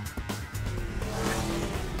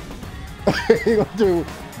 He gonna do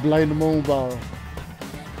blame the moon ball.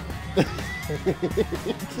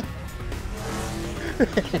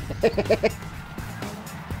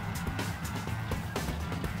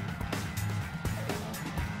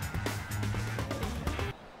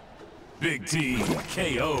 Big team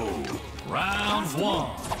KO. Round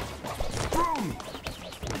one.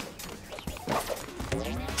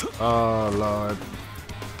 Oh Lord.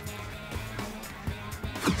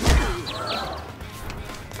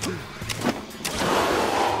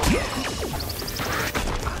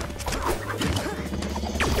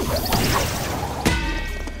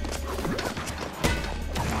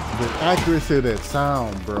 The accuracy of that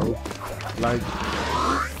sound, bro. Like,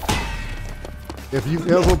 if you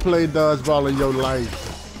ever played dodgeball in your life.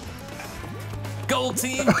 Gold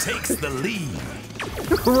team takes the lead.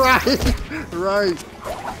 Right.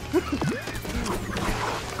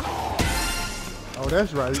 Oh,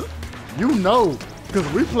 that's right. You know,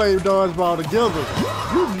 because we played dodgeball together.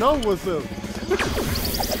 You know what's up.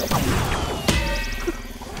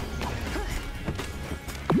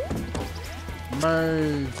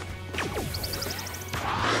 Man.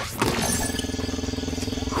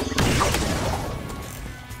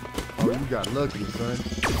 Oh, you got lucky, son.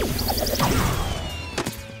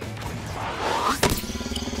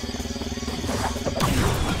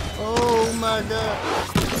 Oh my God.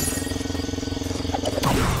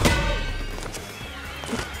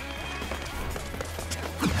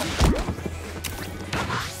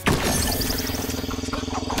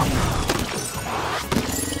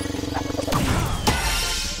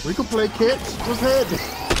 We can play catch. What's happening?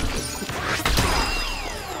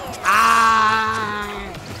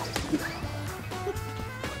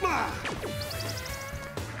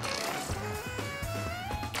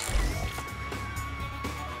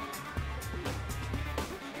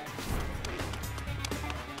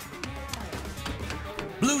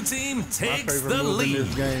 Blue team takes My the favorite move lead. in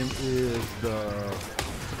this game is the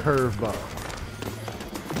curveball.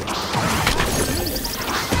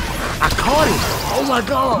 I caught it! Oh my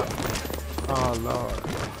God! Oh Lord.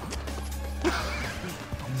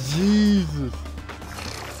 Jesus.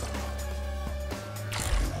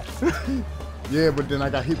 Yeah, but then I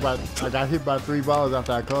got hit by 3 balls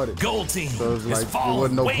after I caught it. Gold team So it's like is there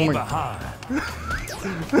falling wasn't no way point. behind.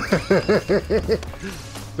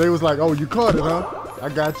 They was like, "Oh, you caught it, huh? I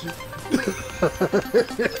got you."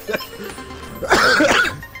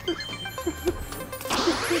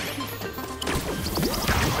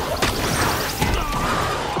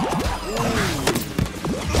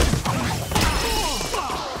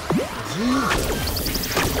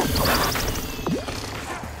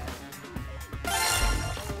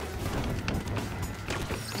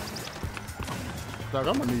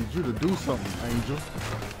 Dog, I'm gonna need you to do something, Angel.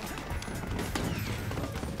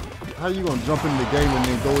 How you gonna jump in the game and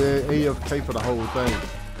then go AFK for the whole thing?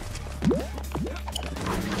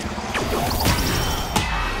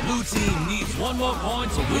 Blue team needs one more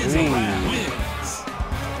point to win. Wins.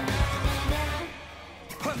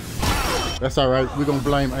 That's all right. We're gonna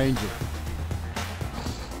blame Angel.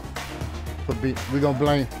 We're gonna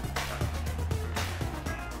blame.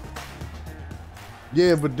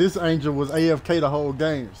 Yeah, but this Angel was AFK the whole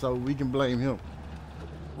game, so we can blame him.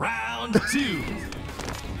 Round 2.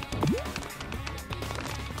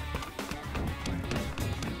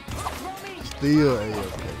 Still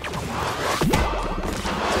AFK.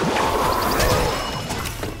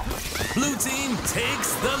 Blue team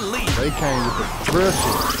takes the lead. They came with the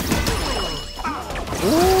pressure.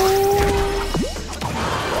 Ooh.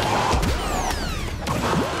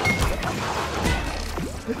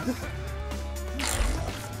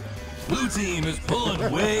 Blue team is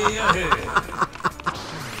pulling way ahead.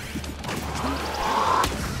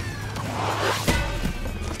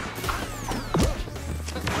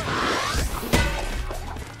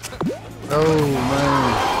 Oh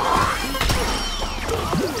man.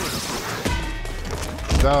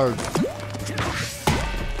 Dog.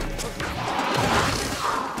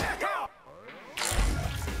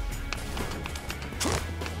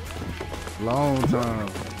 Long time.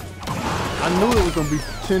 I knew it was gonna be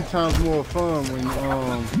 10 times more fun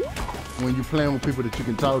when you playing with people that you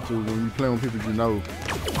can talk to, when you playing with people you know.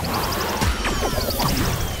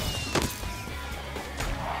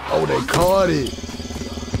 Oh, they caught it.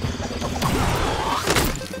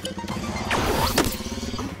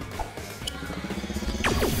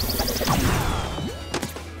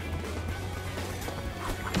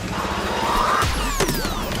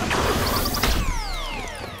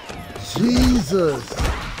 Jesus.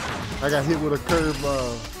 I got hit with a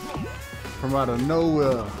curveball from out of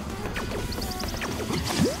nowhere.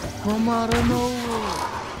 From out of nowhere.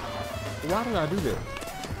 Why did I do that?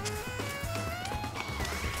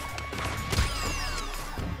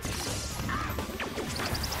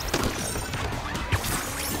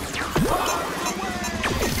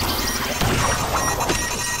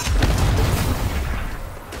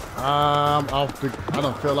 I'm off the. I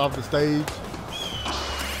done fell off the stage.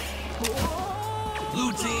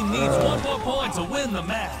 Blue team needs one more point to win the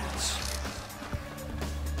match.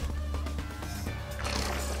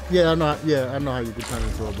 Yeah, I know. Yeah, I know how you can turn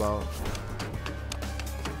into a ball.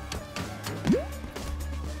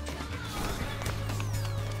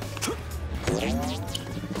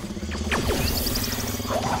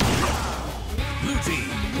 Blue team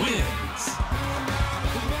wins.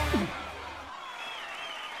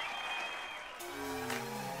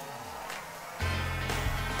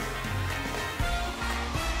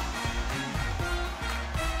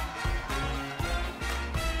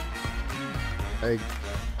 Hey,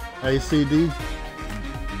 ACD,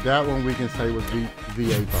 that one we can say was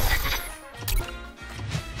VA fault.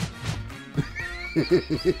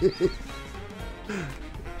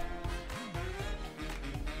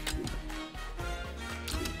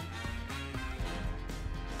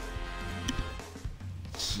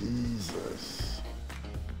 Jesus.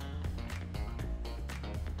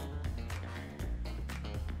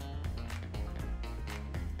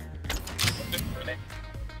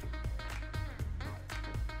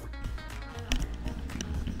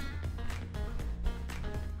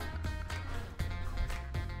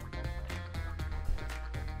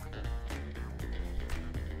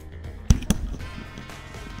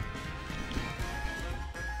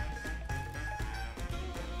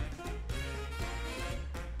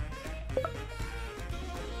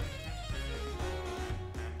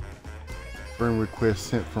 Friend request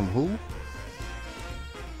sent from who?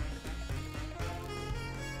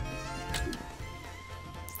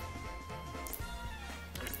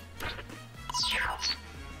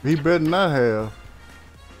 He better not have.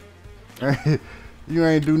 You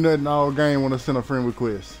ain't do nothing all game when I send a friend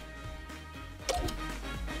request.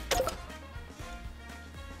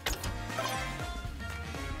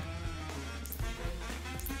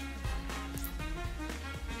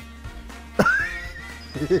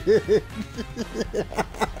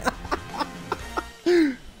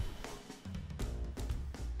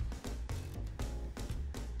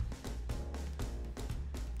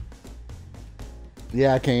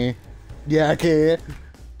 Yeah, I can. Yeah, I can.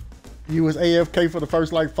 You was AFK for the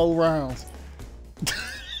first like 4 rounds.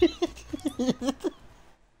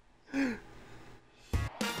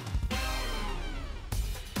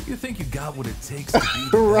 You think you got what it takes to be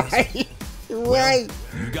the best? Right. Well, Right.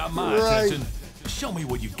 you got my Right. attention. Show me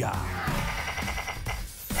what you got.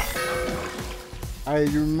 Hey,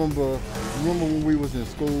 you remember when we was in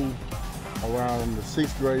school around the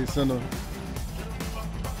 6th grade center,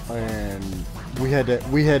 and we had that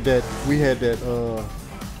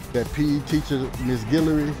PE teacher, Miss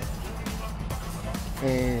Guillory,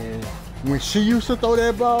 and when she used to throw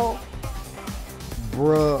that ball,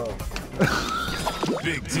 bruh.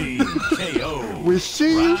 Big T KO. When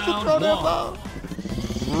she used to Round throw that one. ball,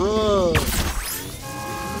 bruh.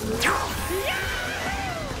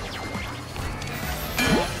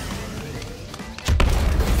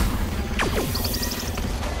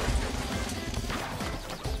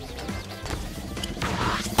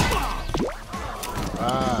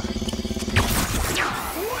 Ah.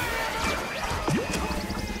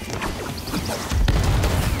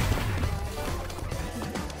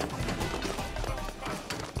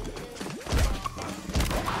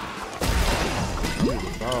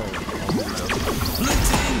 Blue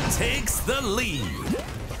team takes the lead.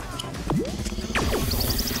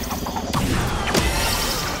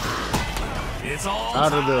 It's all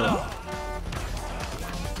Out of tied there. up.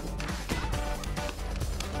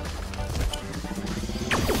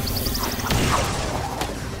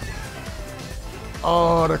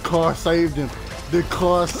 Oh, the car saved him. The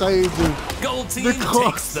car saved him. Gold team The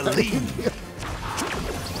car takes the saved lead. him.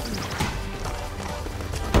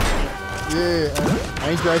 Yeah,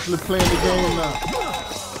 ain't you actually playing the game now?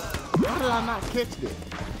 How did I not catch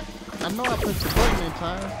that? I know I pushed the button in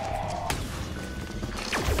time.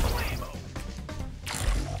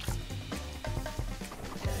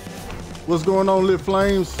 What's going on, Lit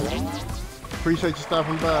Flames? Appreciate you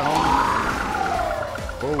stopping by, homie.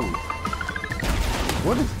 Oh.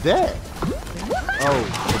 What is that? Oh,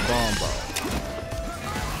 the bomb ball.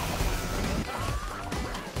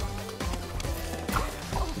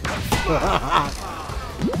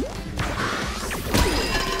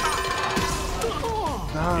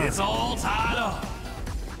 It's all tied up.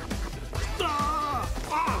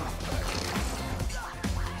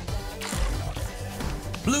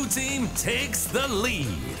 Blue team takes the lead.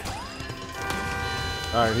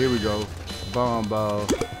 All right, here we go. Bomb ball.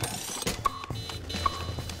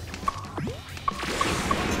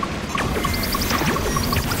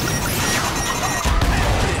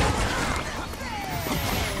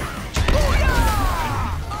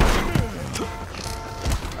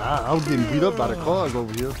 I was getting beat up by the cars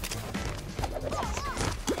over here.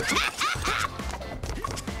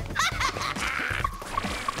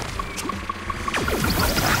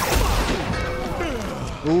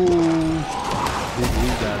 Ooh, he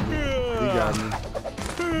got me. He got me.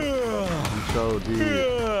 He sure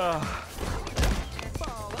did.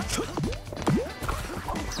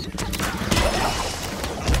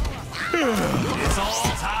 It's all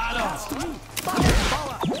tied up.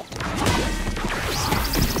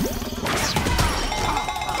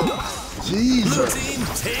 Blue Jesus. team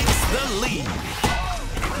takes the lead.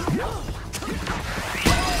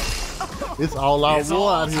 It's all out It's war all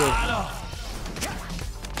out here. tied up.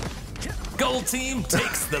 Gold team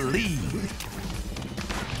takes the lead.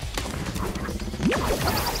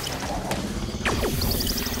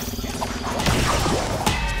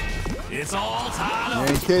 It's all tied You up.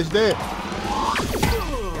 ain't catch that.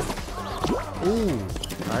 Ooh,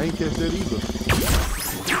 I ain't catch that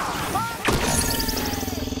either.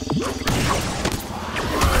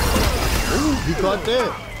 Ooh, he caught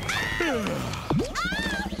that.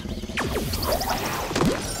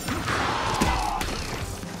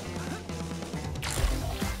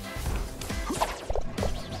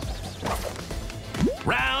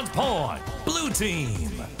 Round point. Blue team.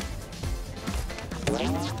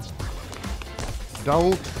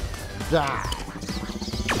 Don't die.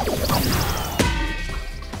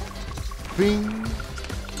 Bing.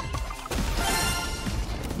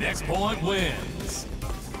 Next point wins.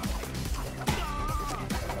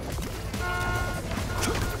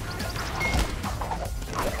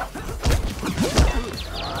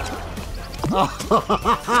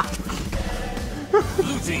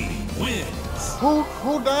 Blue team wins.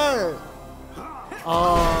 Who died?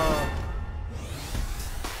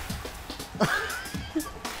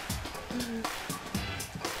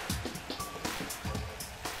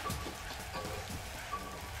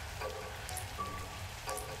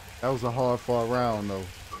 That was a hard fought round though.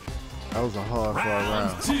 That was a hard fought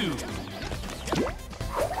Round round. 2.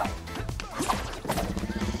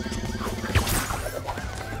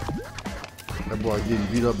 That boy getting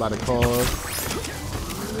beat up by the cars.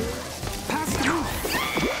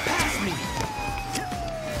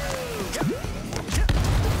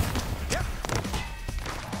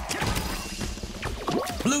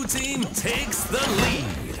 Blue team takes the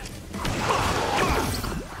lead.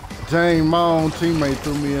 James, my own teammate,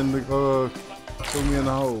 threw me in the Put me in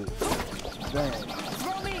the hole. Dang.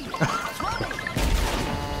 Throw me.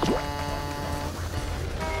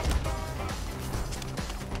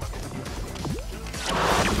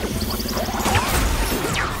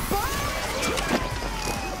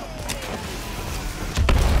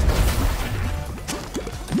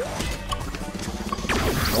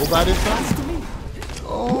 Nobody touched me.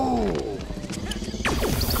 Oh.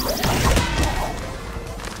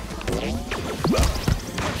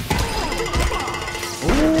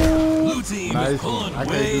 Blue team Nice is one. pulling I can't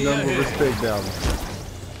way do nothing but ahead. respect that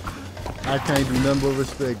one. I can't do nothing but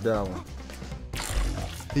respect that one.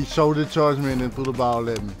 He shoulder charged me and then threw the ball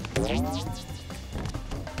at me.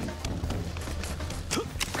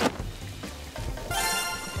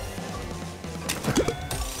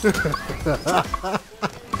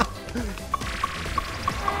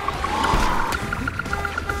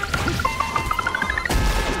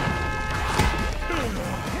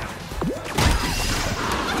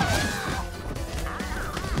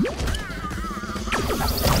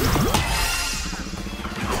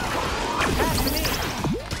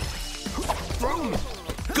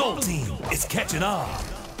 Gold team is catching up.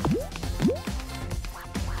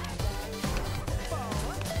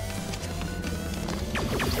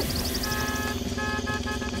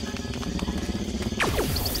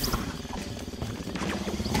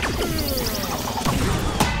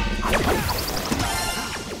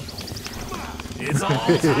 It's all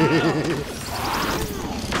time.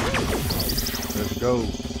 Let's go.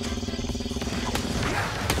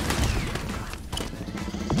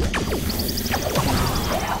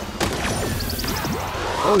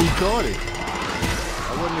 Oh, he caught it.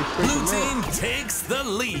 I wasn't expecting Blue that. team takes the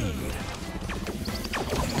lead.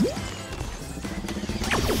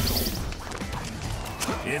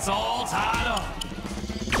 It's all tied up.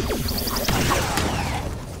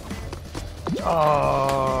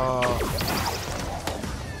 Oh.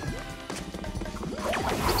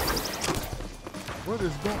 What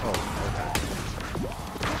is going on?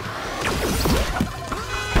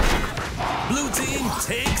 Blue team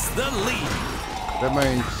takes the lead.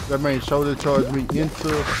 That man shoulder charged me into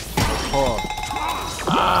the car.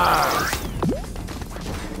 Ah.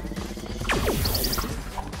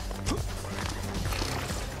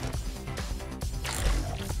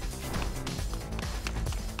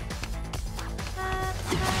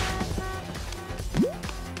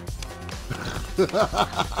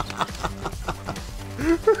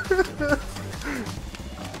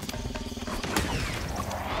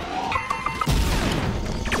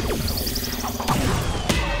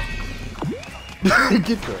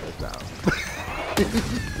 Get your ass out.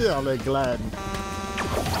 Still all that gliding.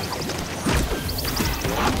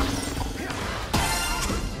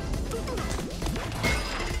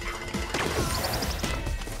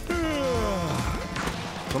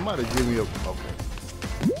 Somebody give me a... Okay.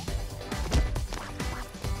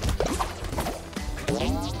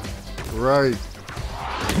 Right.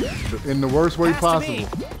 In the worst way Pass to me.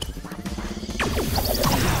 possible.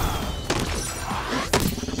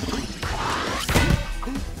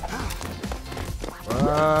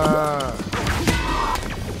 Ah.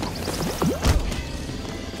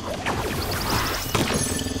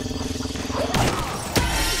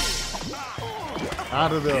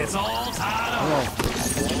 Out of there. It's all tied Come up. on.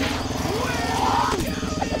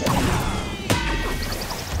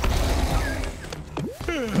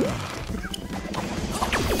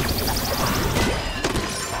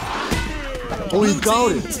 Oh, he Blue got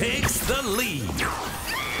team it. takes the lead.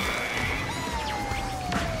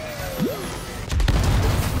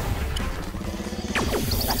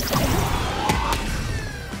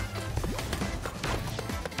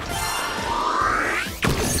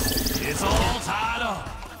 It's all tied up.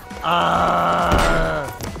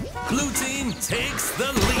 Ah. Blue team takes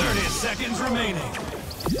the lead. 30 seconds remaining.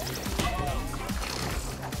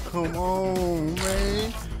 Come on,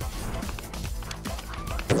 man.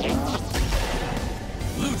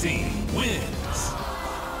 Blue team wins.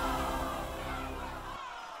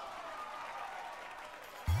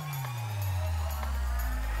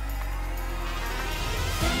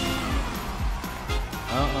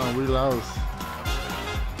 We lost.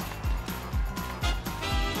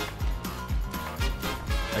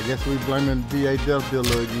 I guess we blaming VA Death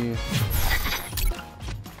Dealer again.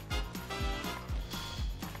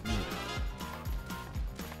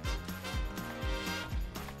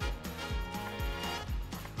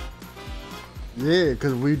 Yeah,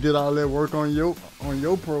 cause we did all that work on your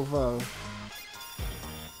profile.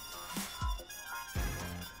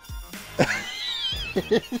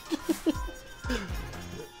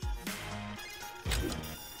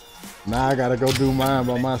 Now I gotta go do mine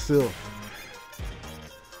by myself.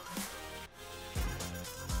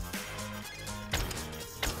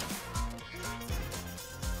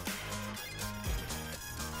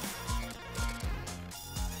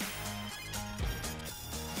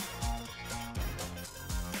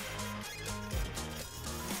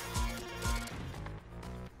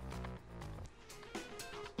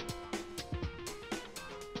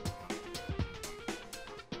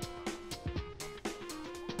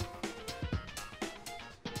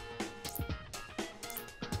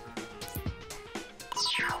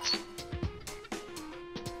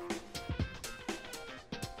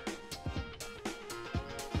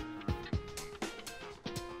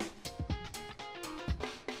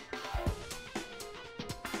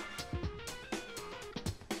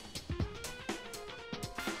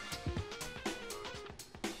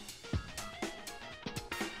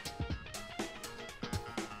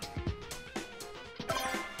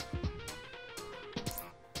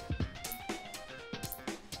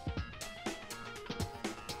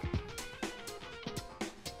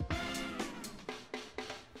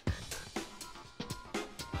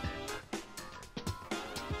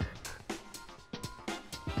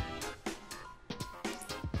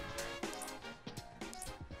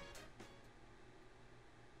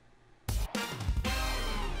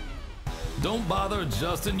 Don't bother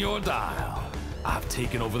adjusting your dial. I've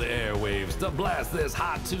taken over the airwaves to blast this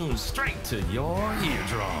hot tune straight to your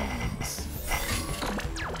eardrums.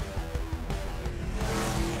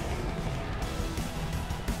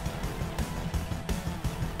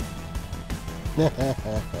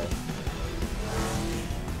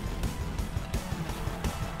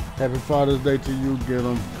 Happy Father's Day to you, get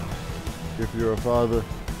 'em, if you're a father.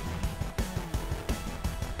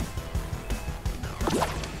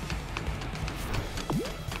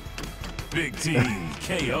 Big Team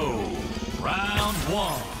KO, round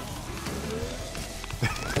 1.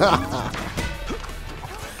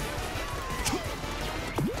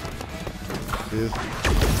 Yes.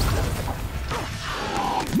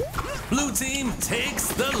 Blue Team takes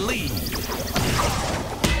the lead.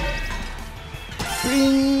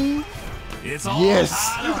 Bing! It's all Yes!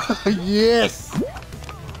 tied up. Yes!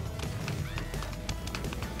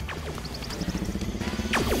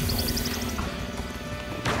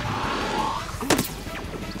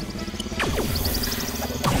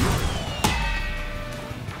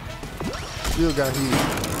 Still got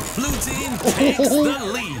hit. Blue Team takes the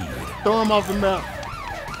lead. Throw him off the map.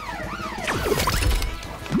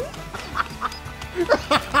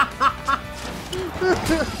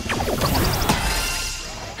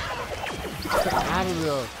 Out of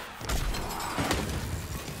there.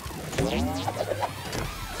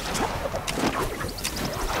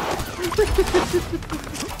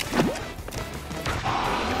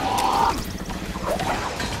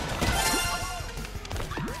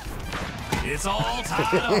 It's all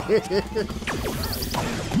tied up.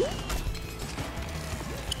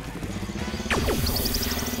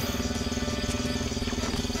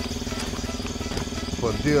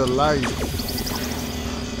 For dear life.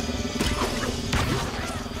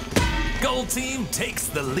 Gold Team takes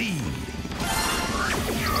the lead.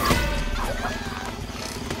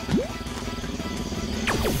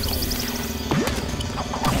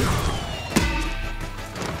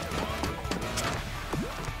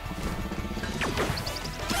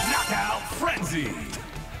 Knockout Frenzy.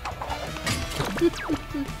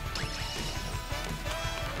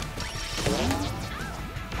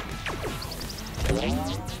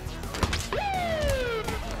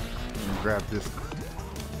 Grab this.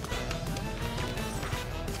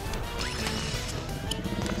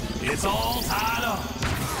 It's all tied up.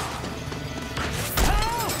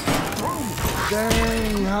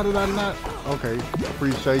 Dang, how did I not? Okay,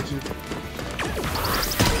 appreciate you.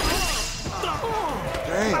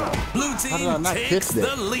 Dang. Blue How did I Team not takes catch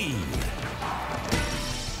that? the lead.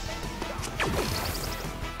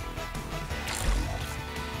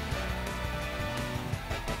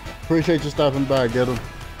 Appreciate you stopping by, get 'em.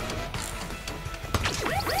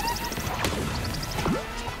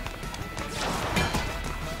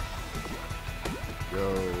 Yo,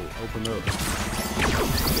 open up.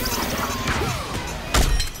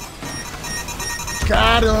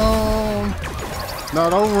 Got him! No,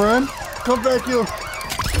 don't run. Come back here.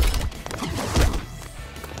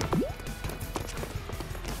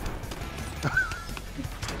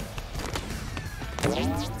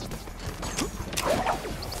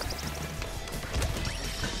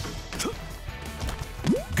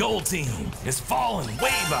 Gold Team is falling way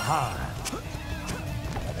behind.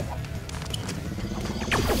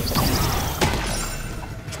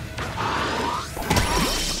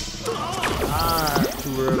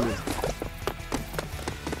 Too early.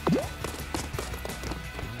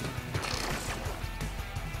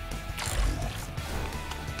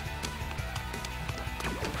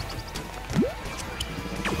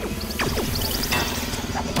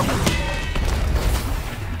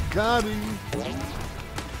 Got him.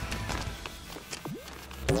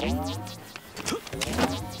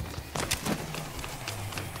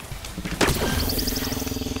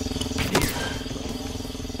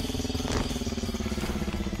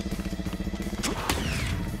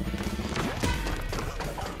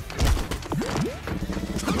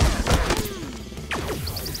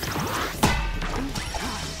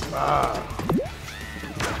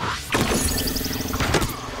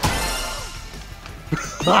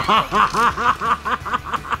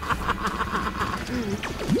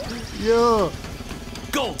 Yeah.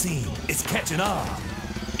 Gold Team is catching up.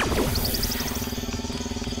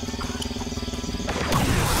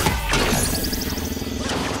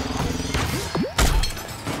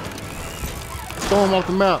 Throw him off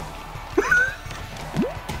the map.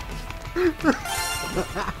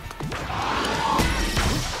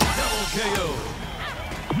 Double KO.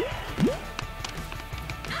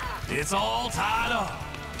 It's all tied up.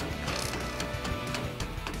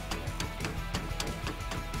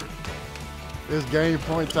 This game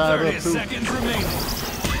point tied 30 up too. seconds remaining.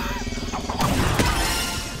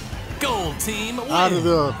 Gold team wins. Out of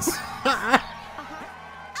the.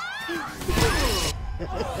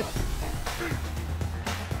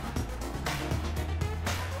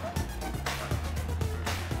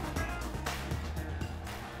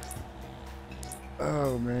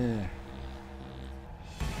 Oh man.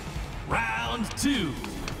 Round 2.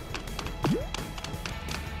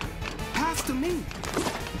 Pass to me.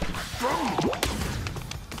 Throw me.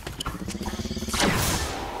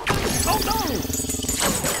 Oh no!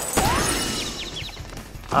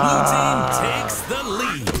 Blue team takes the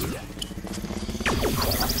lead.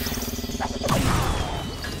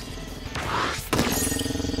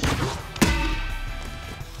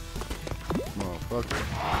 Motherfucker.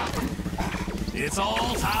 It's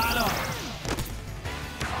all tied up.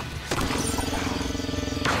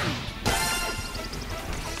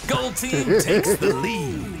 Gold team takes the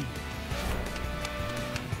lead.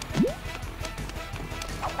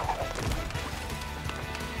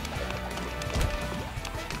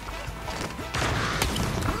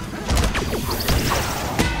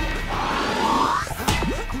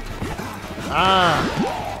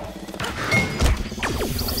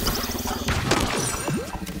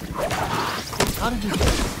 How did you?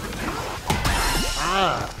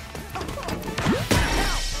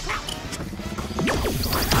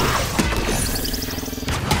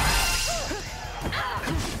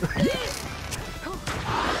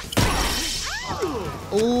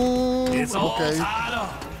 Ooh, It's all okay. tied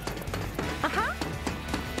up.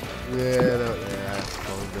 Yeah, that's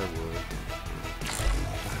close. That was.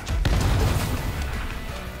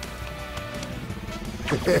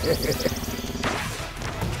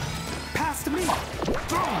 Pass to me.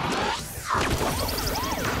 Throw me.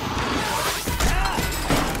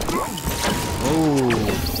 Oh.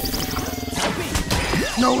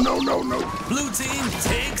 No, no, no, no. Blue team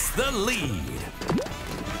takes the lead.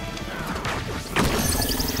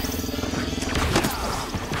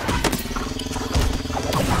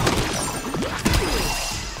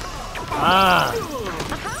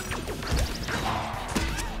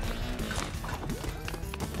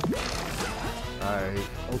 Alright,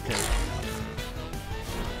 okay.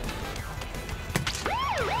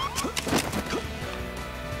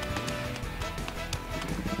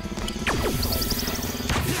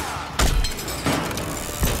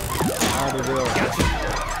 Out of there.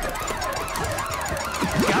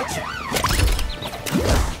 Gotcha.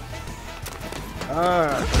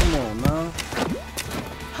 Come on now.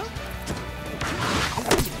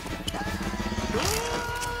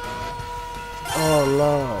 Oh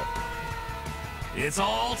Lord. It's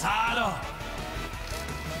all tied up.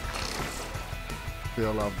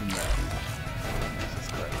 Fell off the map. Jesus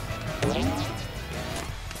Christ.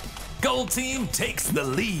 Gold team takes the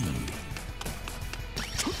lead.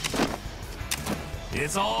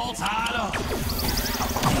 It's all tied up.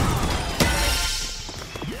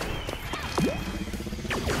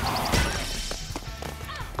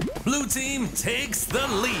 Blue team takes the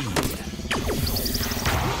lead.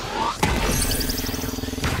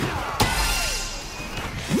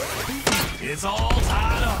 It's all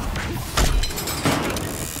tied up.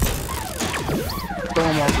 Throw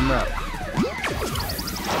him off the map.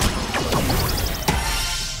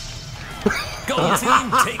 Gold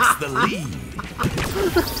team takes the lead.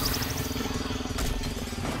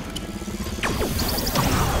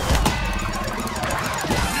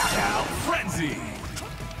 Knockout frenzy.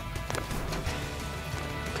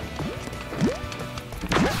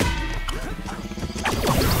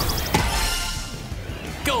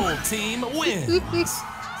 Gold team wins.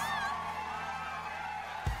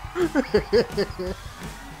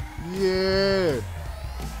 Yeah.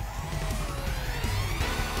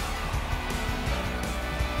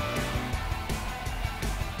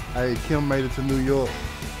 Hey, Kim made it to New York.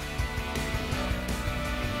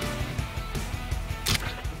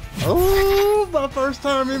 Oh, my first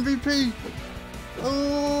time MVP.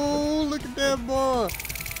 Oh, look at that boy.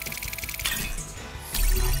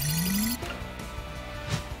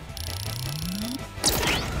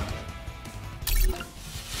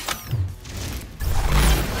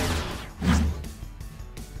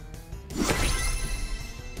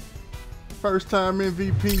 First time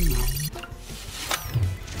MVP.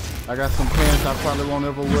 I got some pants I probably won't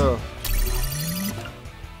ever wear.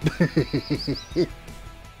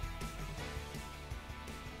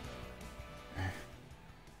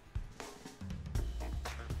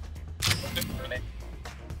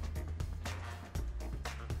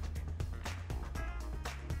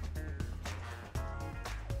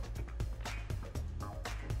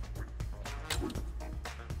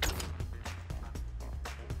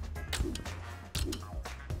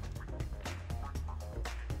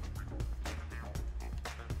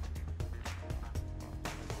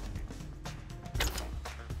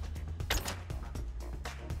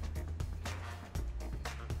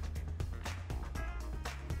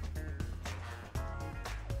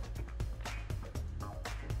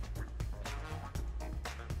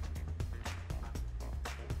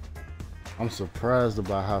 I'm surprised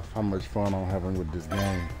about how much fun I'm having with this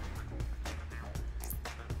game.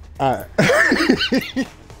 Alright.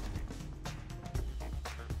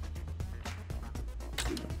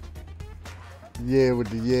 Yeah, with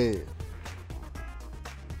the yeah.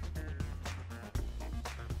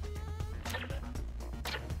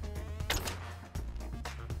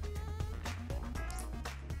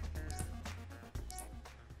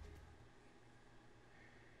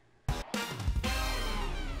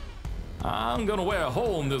 I'm gonna wear a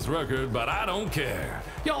hole in this record, but I don't care.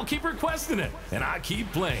 Y'all keep requesting it, and I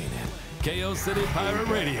keep playing it. KO City Pirate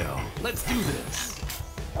Radio. Let's do this.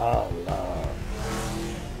 Oh, Lord.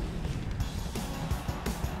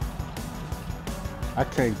 I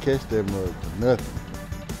can't catch that mug for nothing.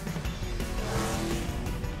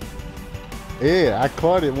 Yeah, I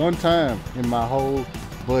caught it one time in my hole,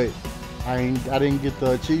 but I didn't get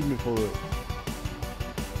the achievement for it.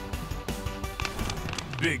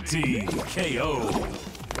 Big T KO.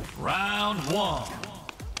 Round 1.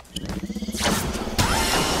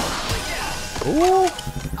 Ooh,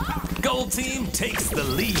 Gold team takes the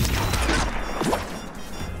lead.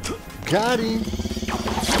 got him.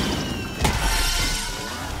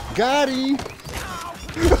 Got him.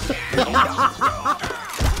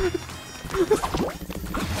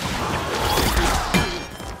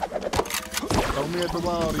 Throw me at the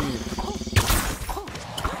wall then.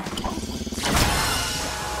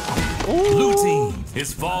 Blue team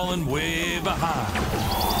is falling way behind.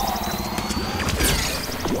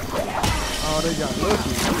 Oh, they got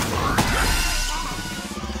lucky.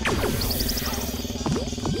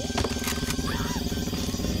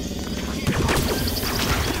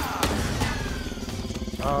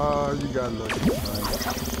 Oh, you got lucky.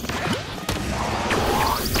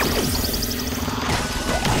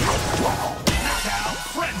 Knockout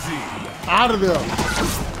frenzy. Out of there.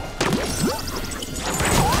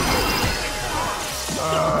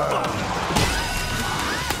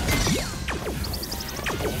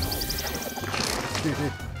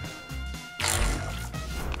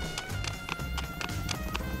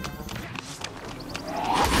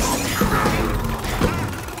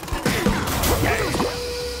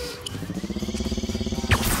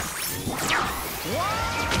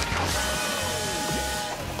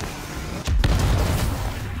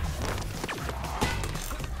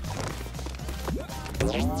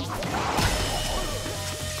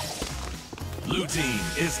 Blue team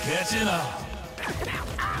is catching up.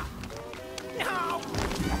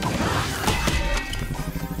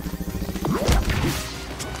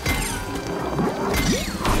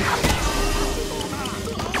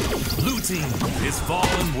 Blue team is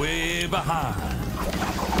falling way behind.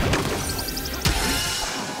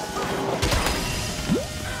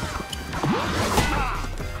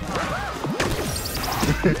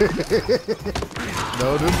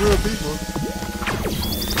 No, they're real people.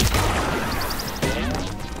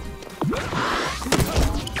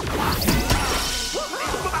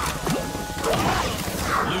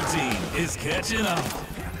 Blue team is catching up.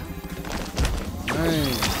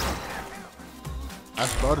 Man, I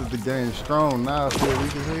started the game strong. Now I feel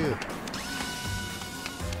weak as hell.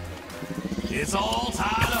 It's all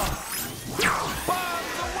tied up.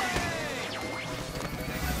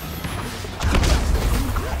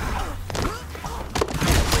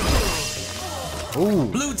 Ooh,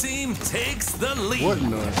 Blue team takes the lead. what in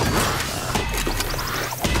the?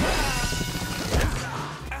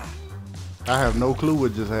 I have no clue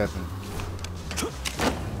what just happened.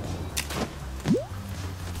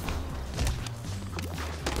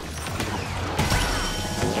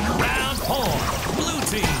 Round point. Blue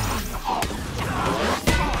team.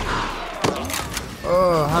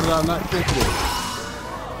 Oh, how did I not catch it?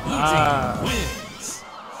 Blue team wins.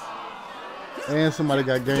 And somebody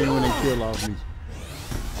got game winning kill off me.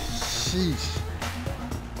 Sheesh.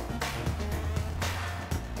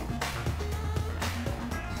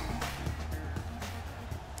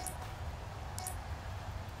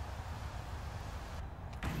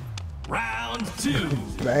 Round 2.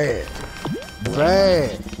 Bad.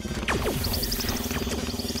 Bad.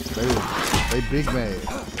 They big mad.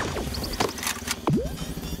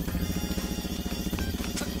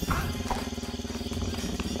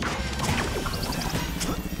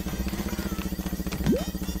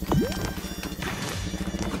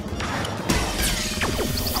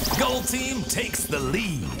 Gold team takes the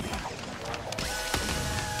lead.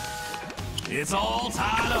 It's all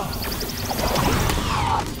tied up.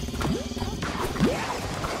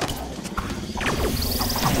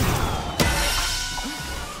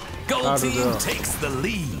 Gold team takes the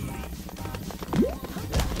lead.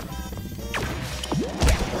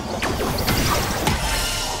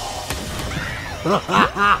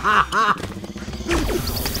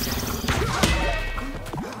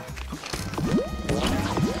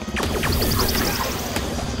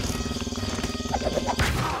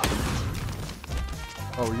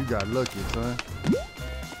 Oh, you got lucky, son.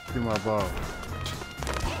 Give me my ball.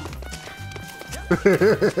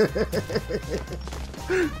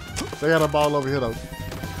 They got a ball over here though.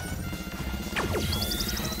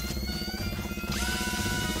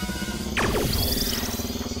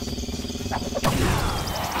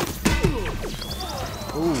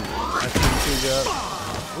 Ooh, I see you got.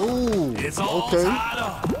 Ooh, It's all okay, tied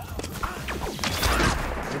up.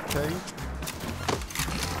 okay.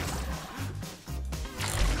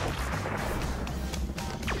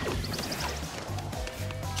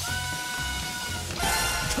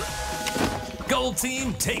 Gold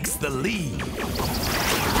team takes the lead.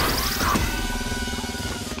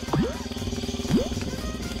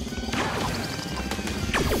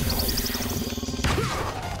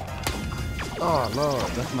 Oh Lord,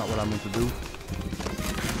 that's not what I meant to do.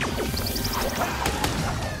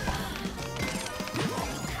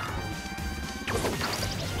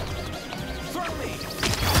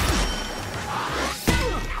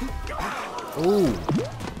 Ooh.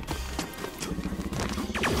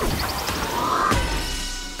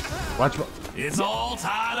 Watch. It's all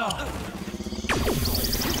tied up.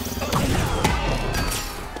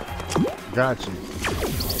 Got you.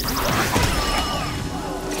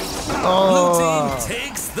 Blue Oh. team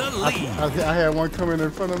takes the lead. I had one coming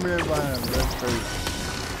in front of me and behind me. That's crazy.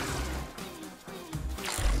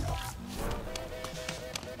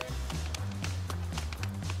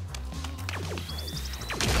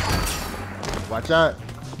 Watch out.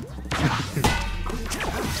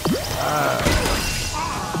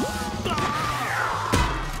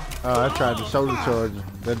 I tried to shoulder charge.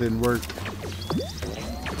 That didn't work.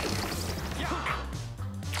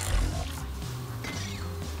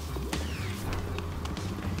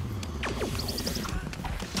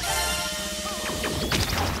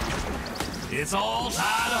 It's all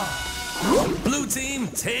tied up. Blue team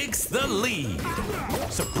takes the lead.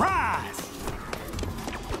 Surprise!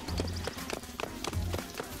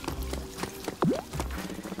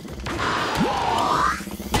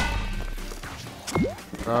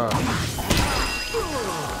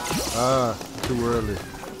 Too early.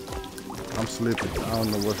 I'm slipping. I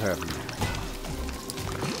don't know what's happening.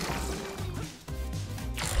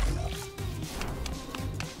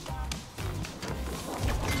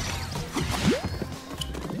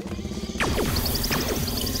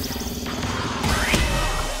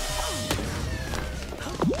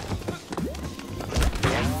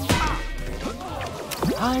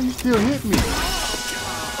 How you still hit me?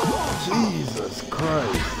 Jesus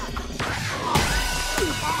Christ.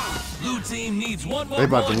 Blue team needs one They more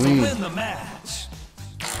about to point to win. win the match.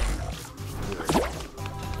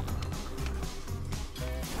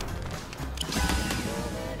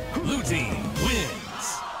 Blue team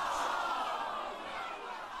wins.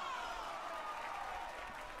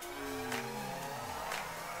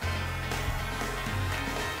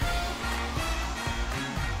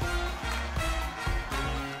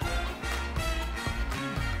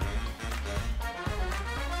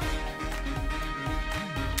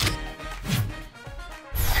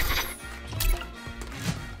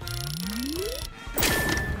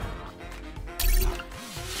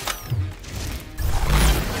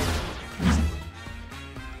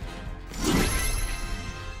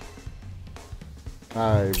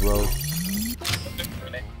 All right, bro.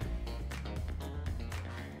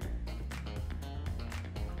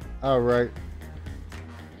 All right.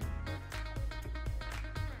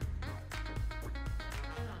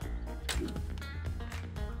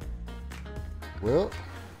 Well,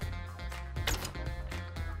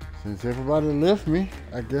 since everybody left me,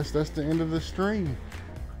 I guess that's the end of the stream.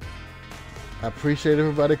 I appreciate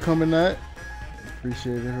everybody coming out.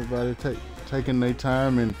 Appreciate everybody taking their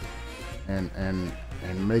time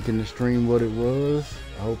and making the stream what it was.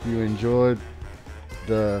 I hope you enjoyed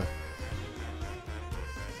the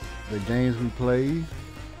games we played.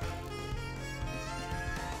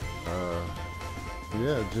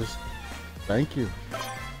 Yeah, just thank you.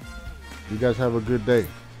 You guys have a good day.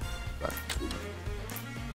 Bye.